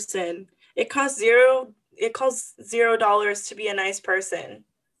nice person. It costs $0 to be a nice person.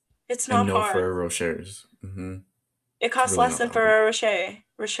 It's And not no hard. Ferrero shares. It It's costs really less not than that hard. Ferrero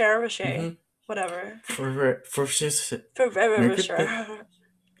Rocher. Rocher. Whatever. For just Ferrero Merry Christmas. Rocher.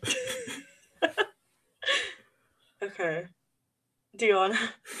 Okay. Do you want to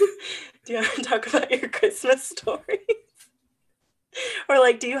do you want to talk about your Christmas story? Or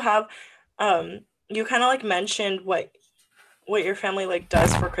like do you have you kind of like mentioned what your family like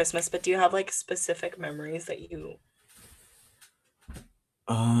does for Christmas, but do you have like specific memories that you remember?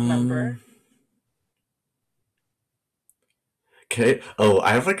 Um. Okay. Oh,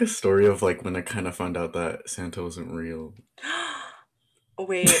 I have like a story of like when I kind of found out that Santa wasn't real.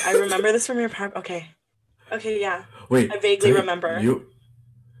 Wait, I remember this from your park. Okay. Okay, yeah. I Wait, vaguely did remember. you?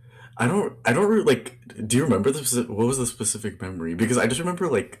 Like. Do you remember what was the specific memory? Because I just remember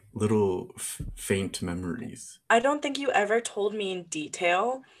like little faint memories. I don't think you ever told me in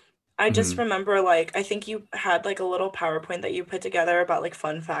detail. I just Hmm. remember like I think you had like a little PowerPoint that you put together about like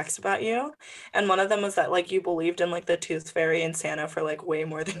fun facts about you. And one of them was that like you believed in like the tooth fairy and Santa for like way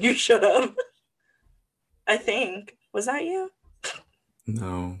more than you should have. I think. Was that you?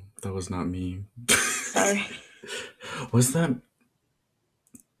 No, that was not me. Sorry. was that?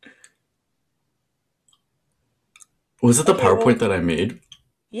 Was it the Okay, PowerPoint well, that I made?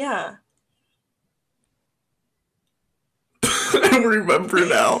 yeah. I don't remember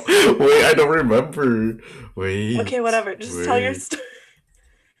now. Wait, I don't remember. Okay, Wait, whatever. Just tell your wait. story.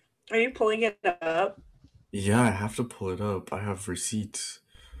 Are you pulling it up? Yeah, I have to pull it up. I have receipts.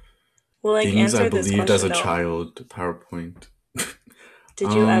 Well, like Things I answer this believed as question a though. child. PowerPoint.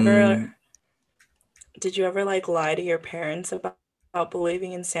 Did you ever Um. did you ever like lie to your parents about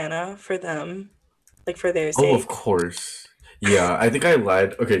believing in Santa for them, like for their Oh, of sake? course. Yeah, I think I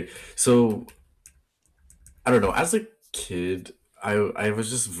lied. Okay, so I don't know. As a kid, I was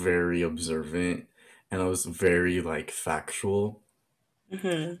just very observant and I was very like factual.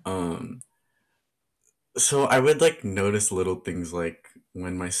 Hmm. Um, so I would like notice little things like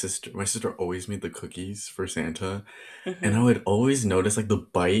when my sister always made the cookies for Santa, and I Hmm. would always notice like the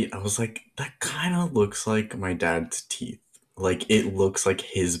bite. I was like, that kind of looks like my dad's teeth. Like it looks like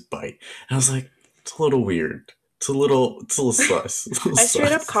his bite. And I was like, it's a little weird. It's a little sus. It's a little I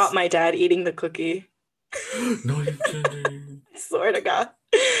straight up caught sus. my dad eating the cookie. No, you didn't. Swear to God.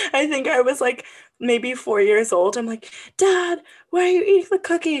 I think I was like maybe 4 years old. I'm like, Dad, why are you eating the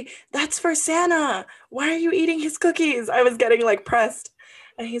cookie? That's for Santa. Why are you eating his cookies? I was getting like pressed.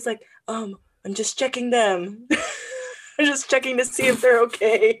 And he's like, I'm just checking them. I'm just checking to see if they're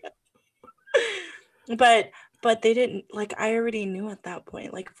okay. But but they didn't like I already knew at that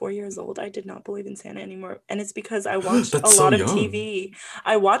point, like 4 years old, I did not believe in Santa anymore. And it's because I watched That's a so lot of young. TV.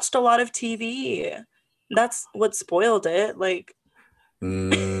 I watched a lot of TV. That's what spoiled it. Like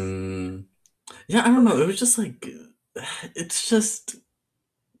Mm, yeah, I don't know. It was just like, it's just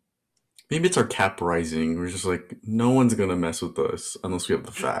maybe it's our cap rising. We're just like, no one's gonna mess with us unless we have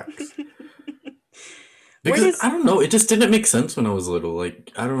the facts. where Because does I don't know, it just didn't make sense when I was little.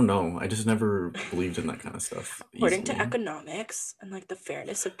 Like, I don't know. I just never believed in that kind of stuff according to easily. economics and like the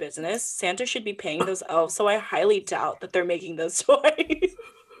fairness of business, Santa should be paying those elves, so I highly doubt that they're making those toys.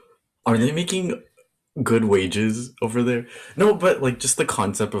 Are they making good wages over there? No, but like just the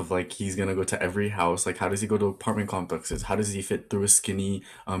concept of like he's gonna go to every house. Like, how does he go to apartment complexes? How does he fit through a skinny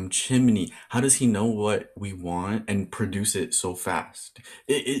chimney? How does he know what we want and produce it so fast?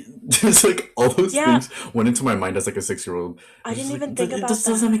 It just like all those Yeah, things went into my mind as like a 6 year old. I I was just didn't like, even think It about just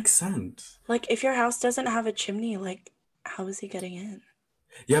doesn't that. make sense." Like if your house doesn't have a chimney, like how is he getting in?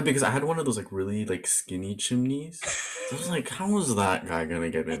 Yeah, because I had one of those like really like skinny chimneys. So I was like, how is that guy gonna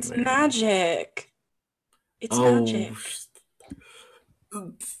get in It's there? magic. It's Oh, magic.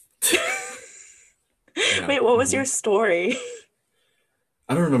 yeah. Wait, what was your story?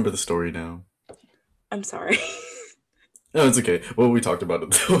 I don't remember the story now. I'm sorry. No, it's okay. Well, we talked about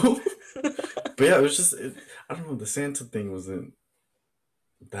it though. But yeah, it was just I don't know. The Santa thing wasn't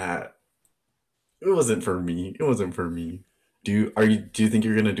that. It wasn't for me. It wasn't for me. Do you think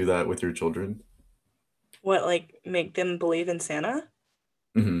you're gonna do that with your children? What, like make them believe in Santa?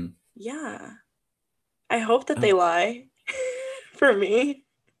 Mm-hmm. Yeah. I hope that they Oh, lie for me.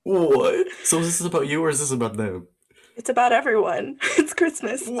 what? So is this about you or is this about them? It's about everyone. It's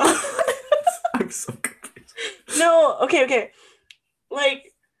Christmas. What? I'm so confused. No, okay, okay.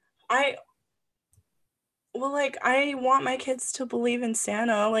 Like I I want my kids to believe in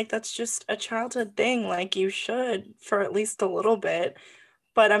Santa. Like that's just a childhood thing. Like you should for at least a little bit.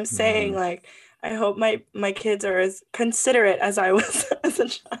 But I'm saying Mm-hmm. like I hope my kids are as considerate as I was as a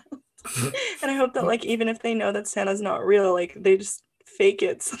child. And I hope that like even if they know that Santa's not real, like they just fake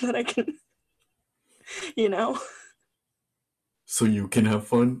it so that I can, you know? So you can have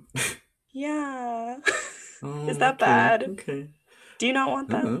fun. Yeah. Is Oh, that okay, bad? okay. Do you not want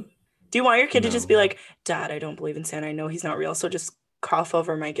that? Uh-uh. Do you want your kid to just be No. like, Dad, I don't believe in Santa. I know he's not real, so just cough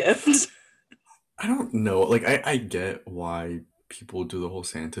over my gift. I don't know. Like I get why people do the whole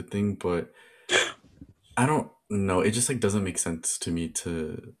Santa thing, but I don't know. It just like doesn't make sense to me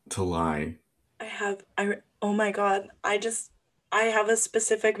to lie. Oh my God. I have a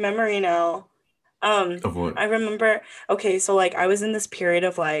specific memory now. Of what? I remember, okay, so like I was in this period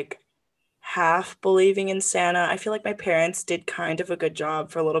of like half believing in Santa. I feel like my parents did kind of a good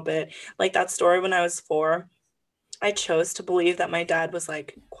job for a little bit. Like that story when I was 4, I chose to believe that my dad was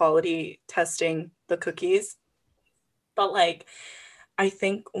like quality testing the cookies. But like I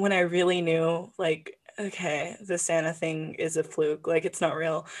think when I really knew, like, okay, the Santa thing is a fluke, like it's not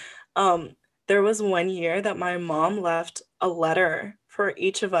real. Um, there was one year that my mom left a letter for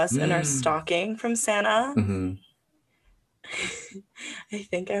each of us in our Mm. stocking from Santa. Mm-hmm. I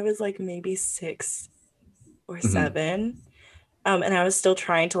think I was like maybe 6 or Mm-hmm. 7. And I was still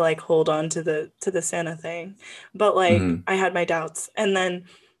trying to like hold on to the Santa thing. But like Mm-hmm. I had my doubts. And then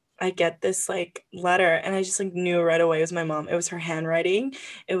I get this like letter and I just like knew right away it was my mom. It was her handwriting.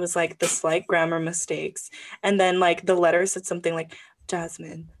 It was like the slight grammar mistakes. And then like the letter said something like,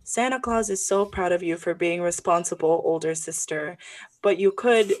 Jasmine, Santa Claus is so proud of you for being responsible older sister, but you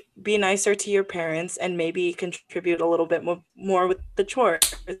could be nicer to your parents and maybe contribute a little bit more with the chores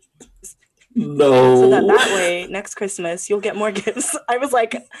so that No. that way next Christmas you'll get more gifts. I was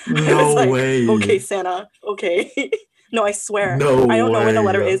No like, okay, way. Santa, okay. No, I swear. No I don't know where the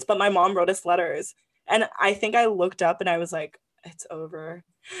letter way. is, but my mom wrote us letters. And I think I looked up and I was like, it's over.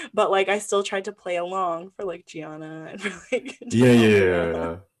 But like I still tried to play along for like Gianna and for like Yeah, yeah, yeah, Jalea.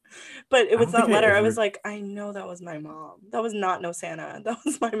 yeah. But it I was don't think that I letter. I was ever. like, I know that was my mom. That was not no Santa. That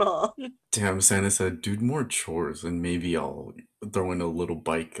was my mom. Damn, Santa said, "Do more chores, and maybe I'll throw in a little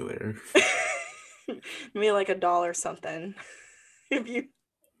bike there." Maybe like $1 something.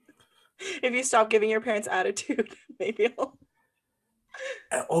 If you stop giving your parents attitude, maybe I'll.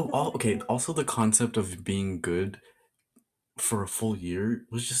 Okay. Also, the concept of being good for a full year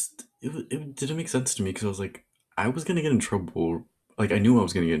was just it didn't make sense to me because I was like, I was gonna get in trouble. Like I knew I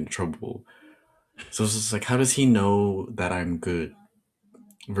was gonna get in trouble. So it's just like, how does he know that I'm good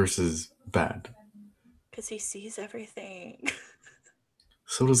versus bad? Because he sees everything.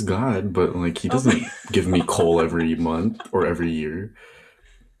 So does God, but like he Oh my doesn't give me coal God. every month or every year.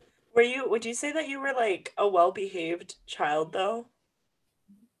 Would you say that you were like a well-behaved child though?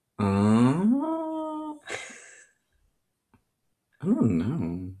 Uh, I don't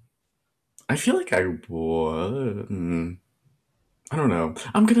know. I feel like I was. I don't know.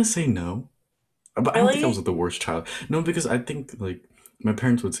 I'm gonna say no. But I don't think I was Really? the worst child. No, because I think like my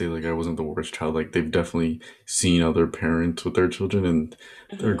parents would say like I wasn't the worst child. Like they've definitely seen other parents with their children and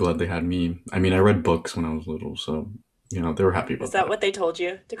they're Hmm. glad they had me. I mean, I read books when I was little, so they were happy Is about that that. what they told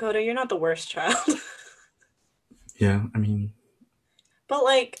you? Dakota, you're not the worst child. Yeah, I mean, But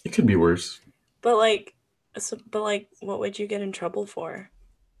like, it could be worse. but like, but like, what would you get in trouble for?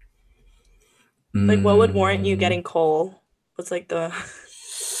 Like, what would warrant you Mm, getting coal? What's like the,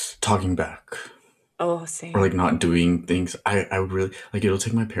 talking back oh, or like same. not doing things. I would really like it'll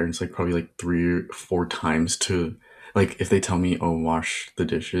take my parents like probably like 3 or 4 times to like if they tell me, oh, wash the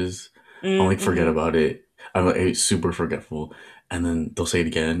dishes, I'll like forget Mm-hmm. about it. I'm like super forgetful, and then they'll say it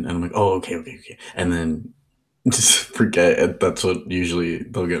again, and I'm like, oh, okay, okay, okay, and then just forget. And that's what usually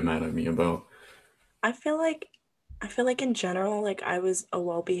they'll get mad at me about. I feel like, I feel like in general, like I was a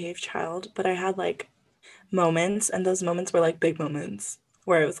well-behaved child, but I had like moments, and those moments were like big moments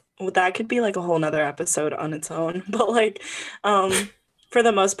where it was well, that could be like a whole nother episode on its own. But like, um, for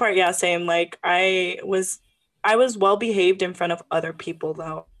the most part, yeah, same. Like I was well behaved in front of other people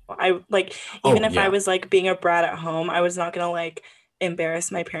though. I like even Oh if I yeah, was like being a brat at home, I was not gonna like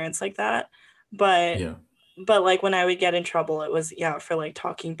embarrass my parents like that. But yeah. like when I would get in trouble, it was yeah for like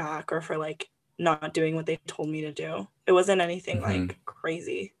talking back or for like not doing what they told me to do. It wasn't anything Hmm. like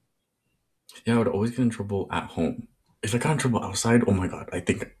crazy. Yeah, I would always get in trouble at home. If I got in trouble outside, oh my god, I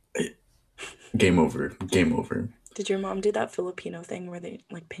think game over, game over. Did your mom do that Filipino thing where they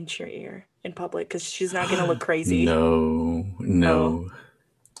like pinch your ear in public because she's not gonna look crazy? No, Oh, no,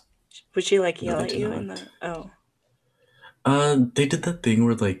 would she like no, yell they at did you in not. the? Oh, They did that thing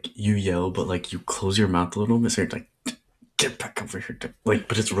where like you yell, but like you close your mouth a little bit, so you're like, "Get back over here!" Like,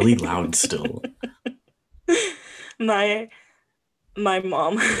 but it's really loud still. my my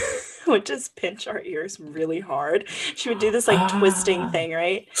mom would just pinch our ears really hard. She would do this like twisting Ah, thing,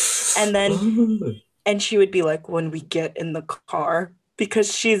 right? And then and she would be like, when we get in the car,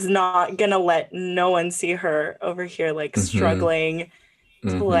 because she's not gonna let no one see her over here like mm-hmm, struggling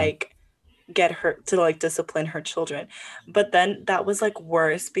to mm-hmm. like get her to like discipline her children. But then that was like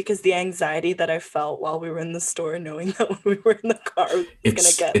worse because the anxiety that I felt while we were in the store, knowing that when we were in the car, I was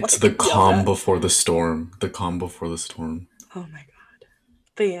gonna get It's like the yelled calm at. before the storm. The calm before the storm. Oh my God.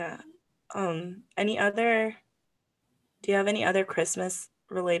 But yeah, any other, do you have any other Christmas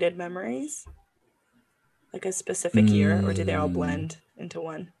related memories? Like a specific year, or do they all Mm, blend into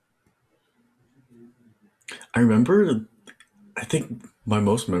one? I remember. I think my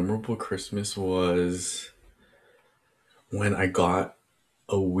most memorable Christmas was when I got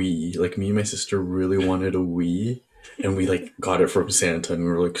a Wii. Like me and my sister really wanted a Wii, and we like got it from Santa, and we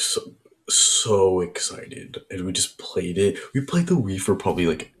were like so excited, and we just played it. We played the Wii for probably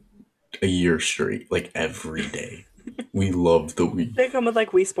like a year straight, like every day. We loved the Wii. They come with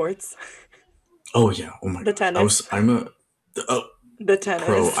like Wii Sports, Oh yeah. Oh my the god. tennis, Uh, the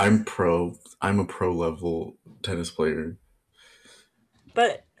pro. tennis. I'm pro. I'm a pro level tennis player.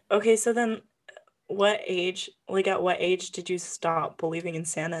 But okay, so then what age, like at what age did you stop believing in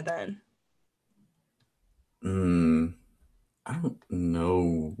Santa then? Mm, I don't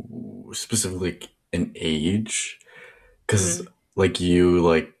know specifically like, an age because Mm,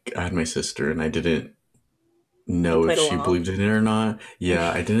 like I had my sister and I didn't you know if played she along. believed in it or not.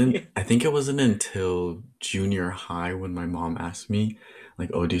 Yeah, I didn't. Yeah. I think it wasn't until junior high when my mom asked me,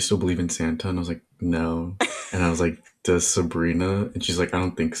 like, "Oh, do you still believe in Santa?" And I was like, "No." And I was like, "Does Sabrina?" And she's like, "I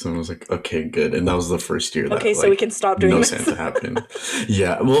don't think so." And I was like, "Okay, good." And that was the first year Okay, that so we like can stop no doing this. Santa happened.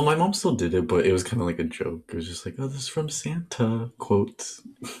 Yeah, well, my mom still did it, but it was kind of like a joke. It was just like, "Oh, this is from Santa," quotes.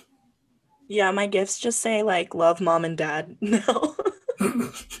 Yeah, my gifts just say like love mom and dad. No.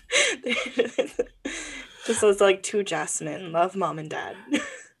 Just says like to Jasmine, love mom and dad.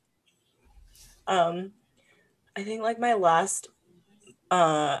 Um, I think like my last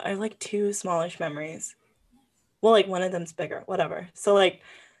I have like two smallish memories. Well, like one of them's bigger, whatever. So like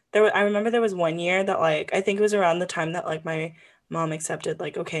I remember there was one year that like I think it was around the time that like my mom accepted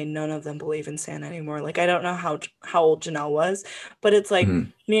like okay, none of them believe in Santa anymore. Like I don't know how old Janelle was, but it's like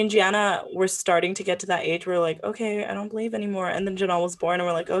Mhm. me and Gianna were starting to get to that age where like okay, I don't believe anymore. And then Janelle was born and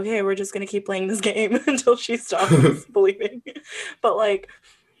we're like okay, we're just gonna keep playing this game until she stops believing. But like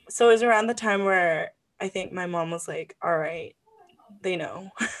so it was around the time where I think my mom was like, all right, they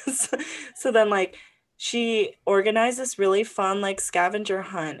know. so, so then like she organized this really fun like scavenger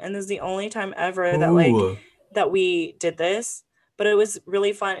hunt and this is the only time ever that like Oh, that we did this, but it was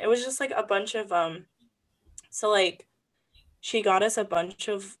really fun. It was just like a bunch of so like she got us a bunch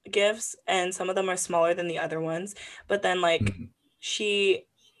of gifts and some of them are smaller than the other ones, but then like mhm. she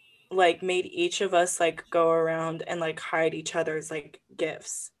like made each of us like go around and like hide each other's like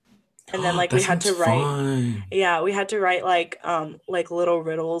gifts. And then like That we had sounds to write fun. yeah, we had to write like little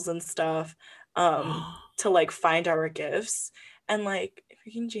riddles and stuff to like find our gifts. And like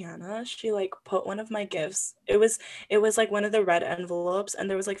freaking Gianna, she like put one of my gifts. It was like one of the red envelopes and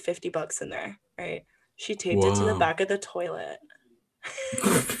there was like $50 in there, right? She taped it to the Wow. back of the toilet.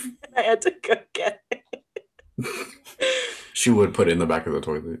 I had to go get it. She would put it in the back of the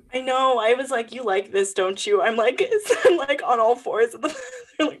toilet. I know. I was like, "You like this, don't you?" I'm like on all fours, and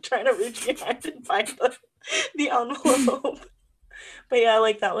they're like trying to reach behind and find the envelope. But yeah,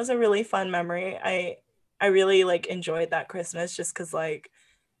 like that was a really fun memory. I really like enjoyed that Christmas just because like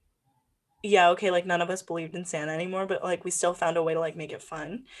yeah, okay, like none of us believed in Santa anymore, but like we still found a way to like make it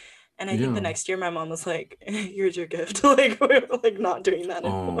fun. And I think the Yeah. next year my mom was like, "Here's your gift." Like we were like not doing that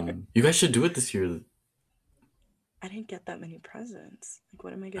anymore. You guys should do it this year. I didn't get that many presents. Like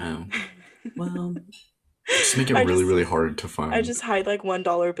what am I getting? Oh, well, just make it I really, just really hard to I find. just hide like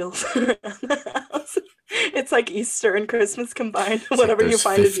 $1 bills around the house. It's like Easter and Christmas combined. It's like Whatever you there's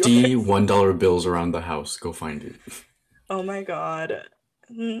find is 50 yours. $1 bills around the house. Go find it. Oh my God.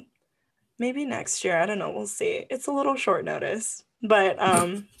 Mm, maybe next year. I don't know. We'll see. It's a little short notice. But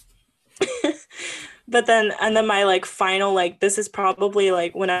but then and then my like final like this is probably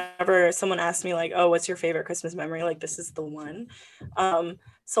like whenever someone asks me like, "Oh, what's your favorite Christmas memory?" Like this is the one.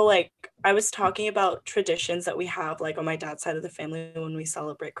 So like I was talking about traditions that we have like on my dad's side of the family when we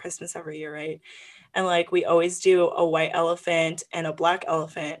celebrate Christmas every year, right? And like we always do a white elephant and a black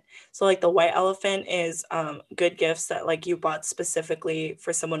elephant. So like the white elephant is good gifts that like you bought specifically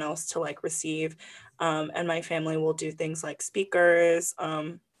for someone else to like receive. And my family will do things like speakers.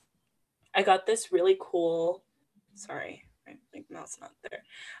 I got this really cool, sorry, my like mouse not there.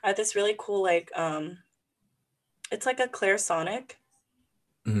 I had this really cool like it's like a Clairsonic,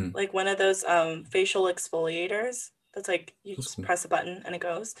 Mhm. like one of those facial exfoliators that's like you That's just cool. press a button and it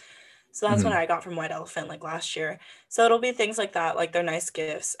goes. So that's what Mhm. I got from White Elephant like last year. So it'll be things like that, like they're nice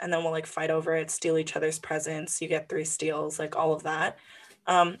gifts, and then we'll like fight over it, steal each other's presents. You get three steals, like all of that.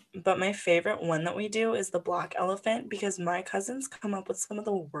 But my favorite one that we do is the black elephant because my cousins come up with some of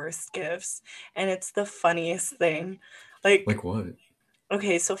the worst gifts, and it's the funniest thing. Like, Like what?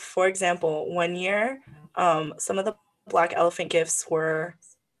 okay, so for example, one year, some of the black elephant gifts were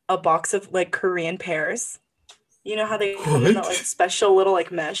a box of like Korean pears. You know how they come in that like What? special little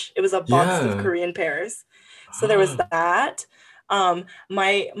like mesh? It was a box of Yeah. Korean pears. So there was that.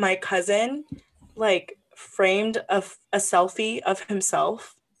 My cousin like framed a selfie of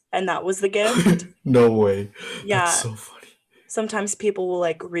himself, and that was the gift. No way. That's Yeah. so funny. Sometimes people will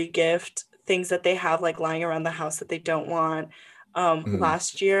like regift things that they have like lying around the house that they don't want. Mhm.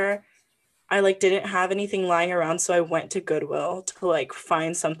 Last year I like didn't have anything lying around, so I went to Goodwill to like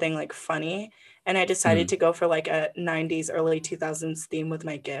find something like funny, and I decided Mhm. to go for like a 90s early 2000s theme with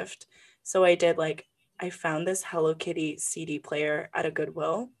my gift. So I did like I found this Hello Kitty CD player at a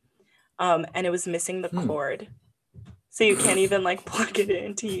Goodwill, and it was missing the Hmm. cord. So you can't even like plug it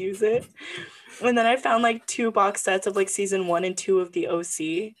in to use it. And then I found like two box sets of like season 1 and 2 of the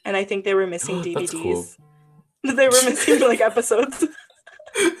OC, and I think they were missing That's cool. DVDs. They were missing like episodes.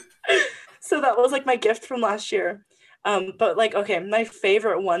 So that was like my gift from last year. But like, okay, my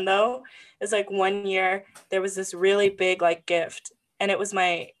favorite one though is like one year there was this really big like gift, and it was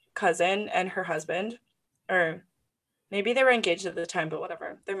my cousin and her husband, or maybe they were engaged at the time, but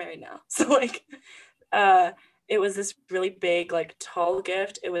whatever, they're married now. So like, uh, it was this really big like tall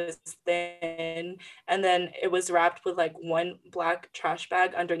gift. It was thin, and then it was wrapped with like one black trash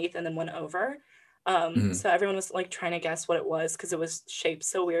bag underneath, and then one over. Mhm. So everyone was like trying to guess what it was because it was shaped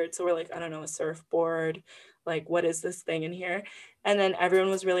so weird. So we're like, I don't know, a surfboard. Like, what is this thing in here? And then everyone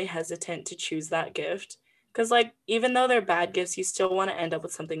was really hesitant to choose that gift. Because, like, even though they're bad gifts, you still want to end up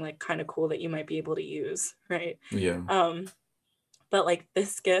with something like kind of cool that you might be able to use, right? Yeah. Um, but like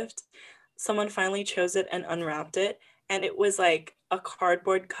this gift, someone finally chose it and unwrapped it, and it was like a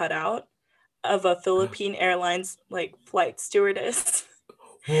cardboard cutout of a Philippine Airlines like flight stewardess.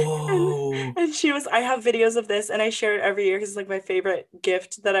 and Whoa. and she was, I have videos of this and I share it every year because it's like my favorite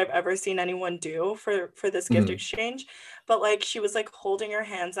gift that I've ever seen anyone do for this gift Mhm. exchange. But like she was like holding her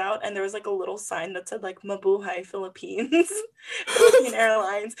hands out and there was like a little sign that said like Mabuhay Philippines, Philippine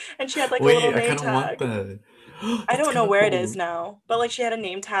Airlines, and she had like a little Wait, I name kind of want tag. that. I That's don't know kind of where it is cool. now, but like she had a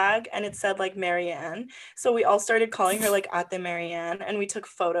name tag and it said like Marianne. So we all started calling her like at the Marianne and we took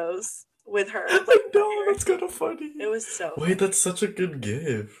photos with her I like right know, here. that's kind of It funny. was so Wait, funny. that's such a good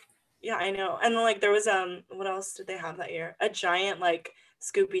gift. Yeah, I know. And then like there was what else did they have that year? A giant like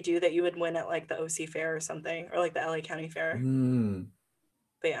Scooby Doo that you would win at like the OC Fair or something, or like the LA County Fair. Hmm.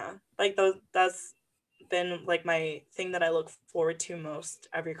 But yeah, like those that's been like my thing that I look forward to most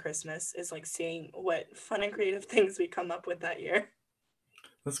every Christmas is like seeing what fun and creative things we come up with that year.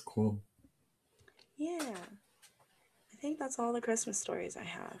 That's cool. Yeah, I think that's all the Christmas stories I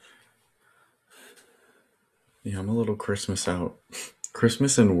have. Yeah, I'm a little Christmas out.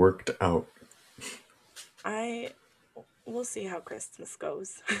 Christmas and worked out. I We'll see how Christmas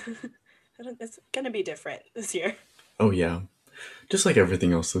goes. It's gonna be different this year. Oh yeah, just like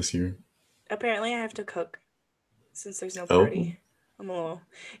everything else this year. Apparently, I have to cook since there's no Oh, party. I'm a little,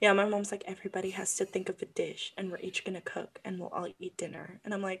 yeah, my mom's like, everybody has to think of a dish and we're each gonna cook and we'll all eat dinner.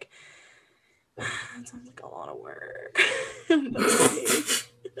 And I'm like, that sounds like a lot of work. But okay.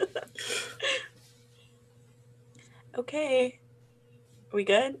 Okay. Are we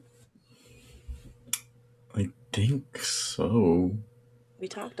good? I think so. We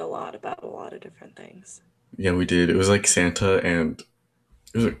talked a lot about a lot of different things. Yeah, we did. It was like Santa and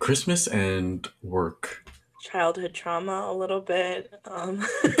it was like Christmas and work. Childhood trauma a little bit.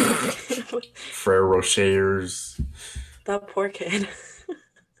 Frere Rochers, That poor kid.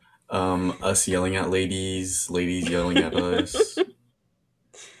 us yelling at ladies, ladies yelling at us.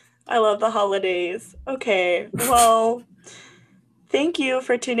 I love the holidays. Okay. Well, thank you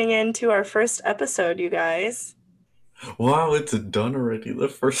for tuning in to our first episode, you guys. Wow, it's done already. The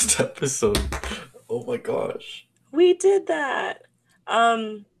first episode. Oh my gosh. We did that.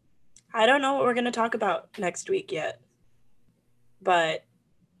 Um, I don't know what we're going to talk about next week yet, but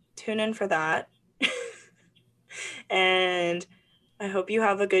tune in for that. And I hope you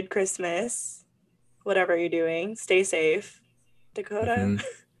have a good Christmas, whatever you're doing. Stay safe. Dakota, Hmm.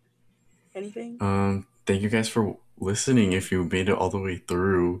 anything? Thank you guys for listening. If you made it all the way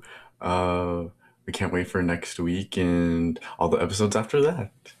through, uh, we can't wait for next week and all the episodes after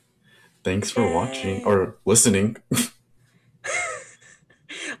that. Thanks for watching Yay. or listening.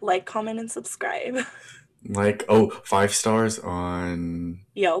 Like, comment, and subscribe. Like, oh, 5 stars on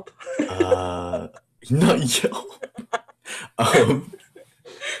Yelp. uh, not Yelp. Um,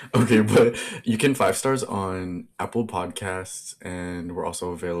 okay, but you can 5 stars on Apple Podcasts, and we're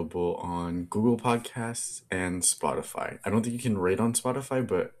also available on Google Podcasts and Spotify. I don't think you can rate on Spotify,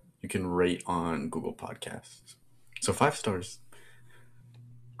 but you can rate on Google Podcasts. So 5 stars.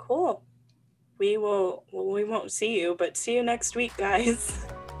 Cool. We won't see you, but see you next week, guys.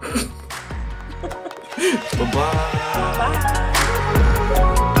 Bye bye. Bye.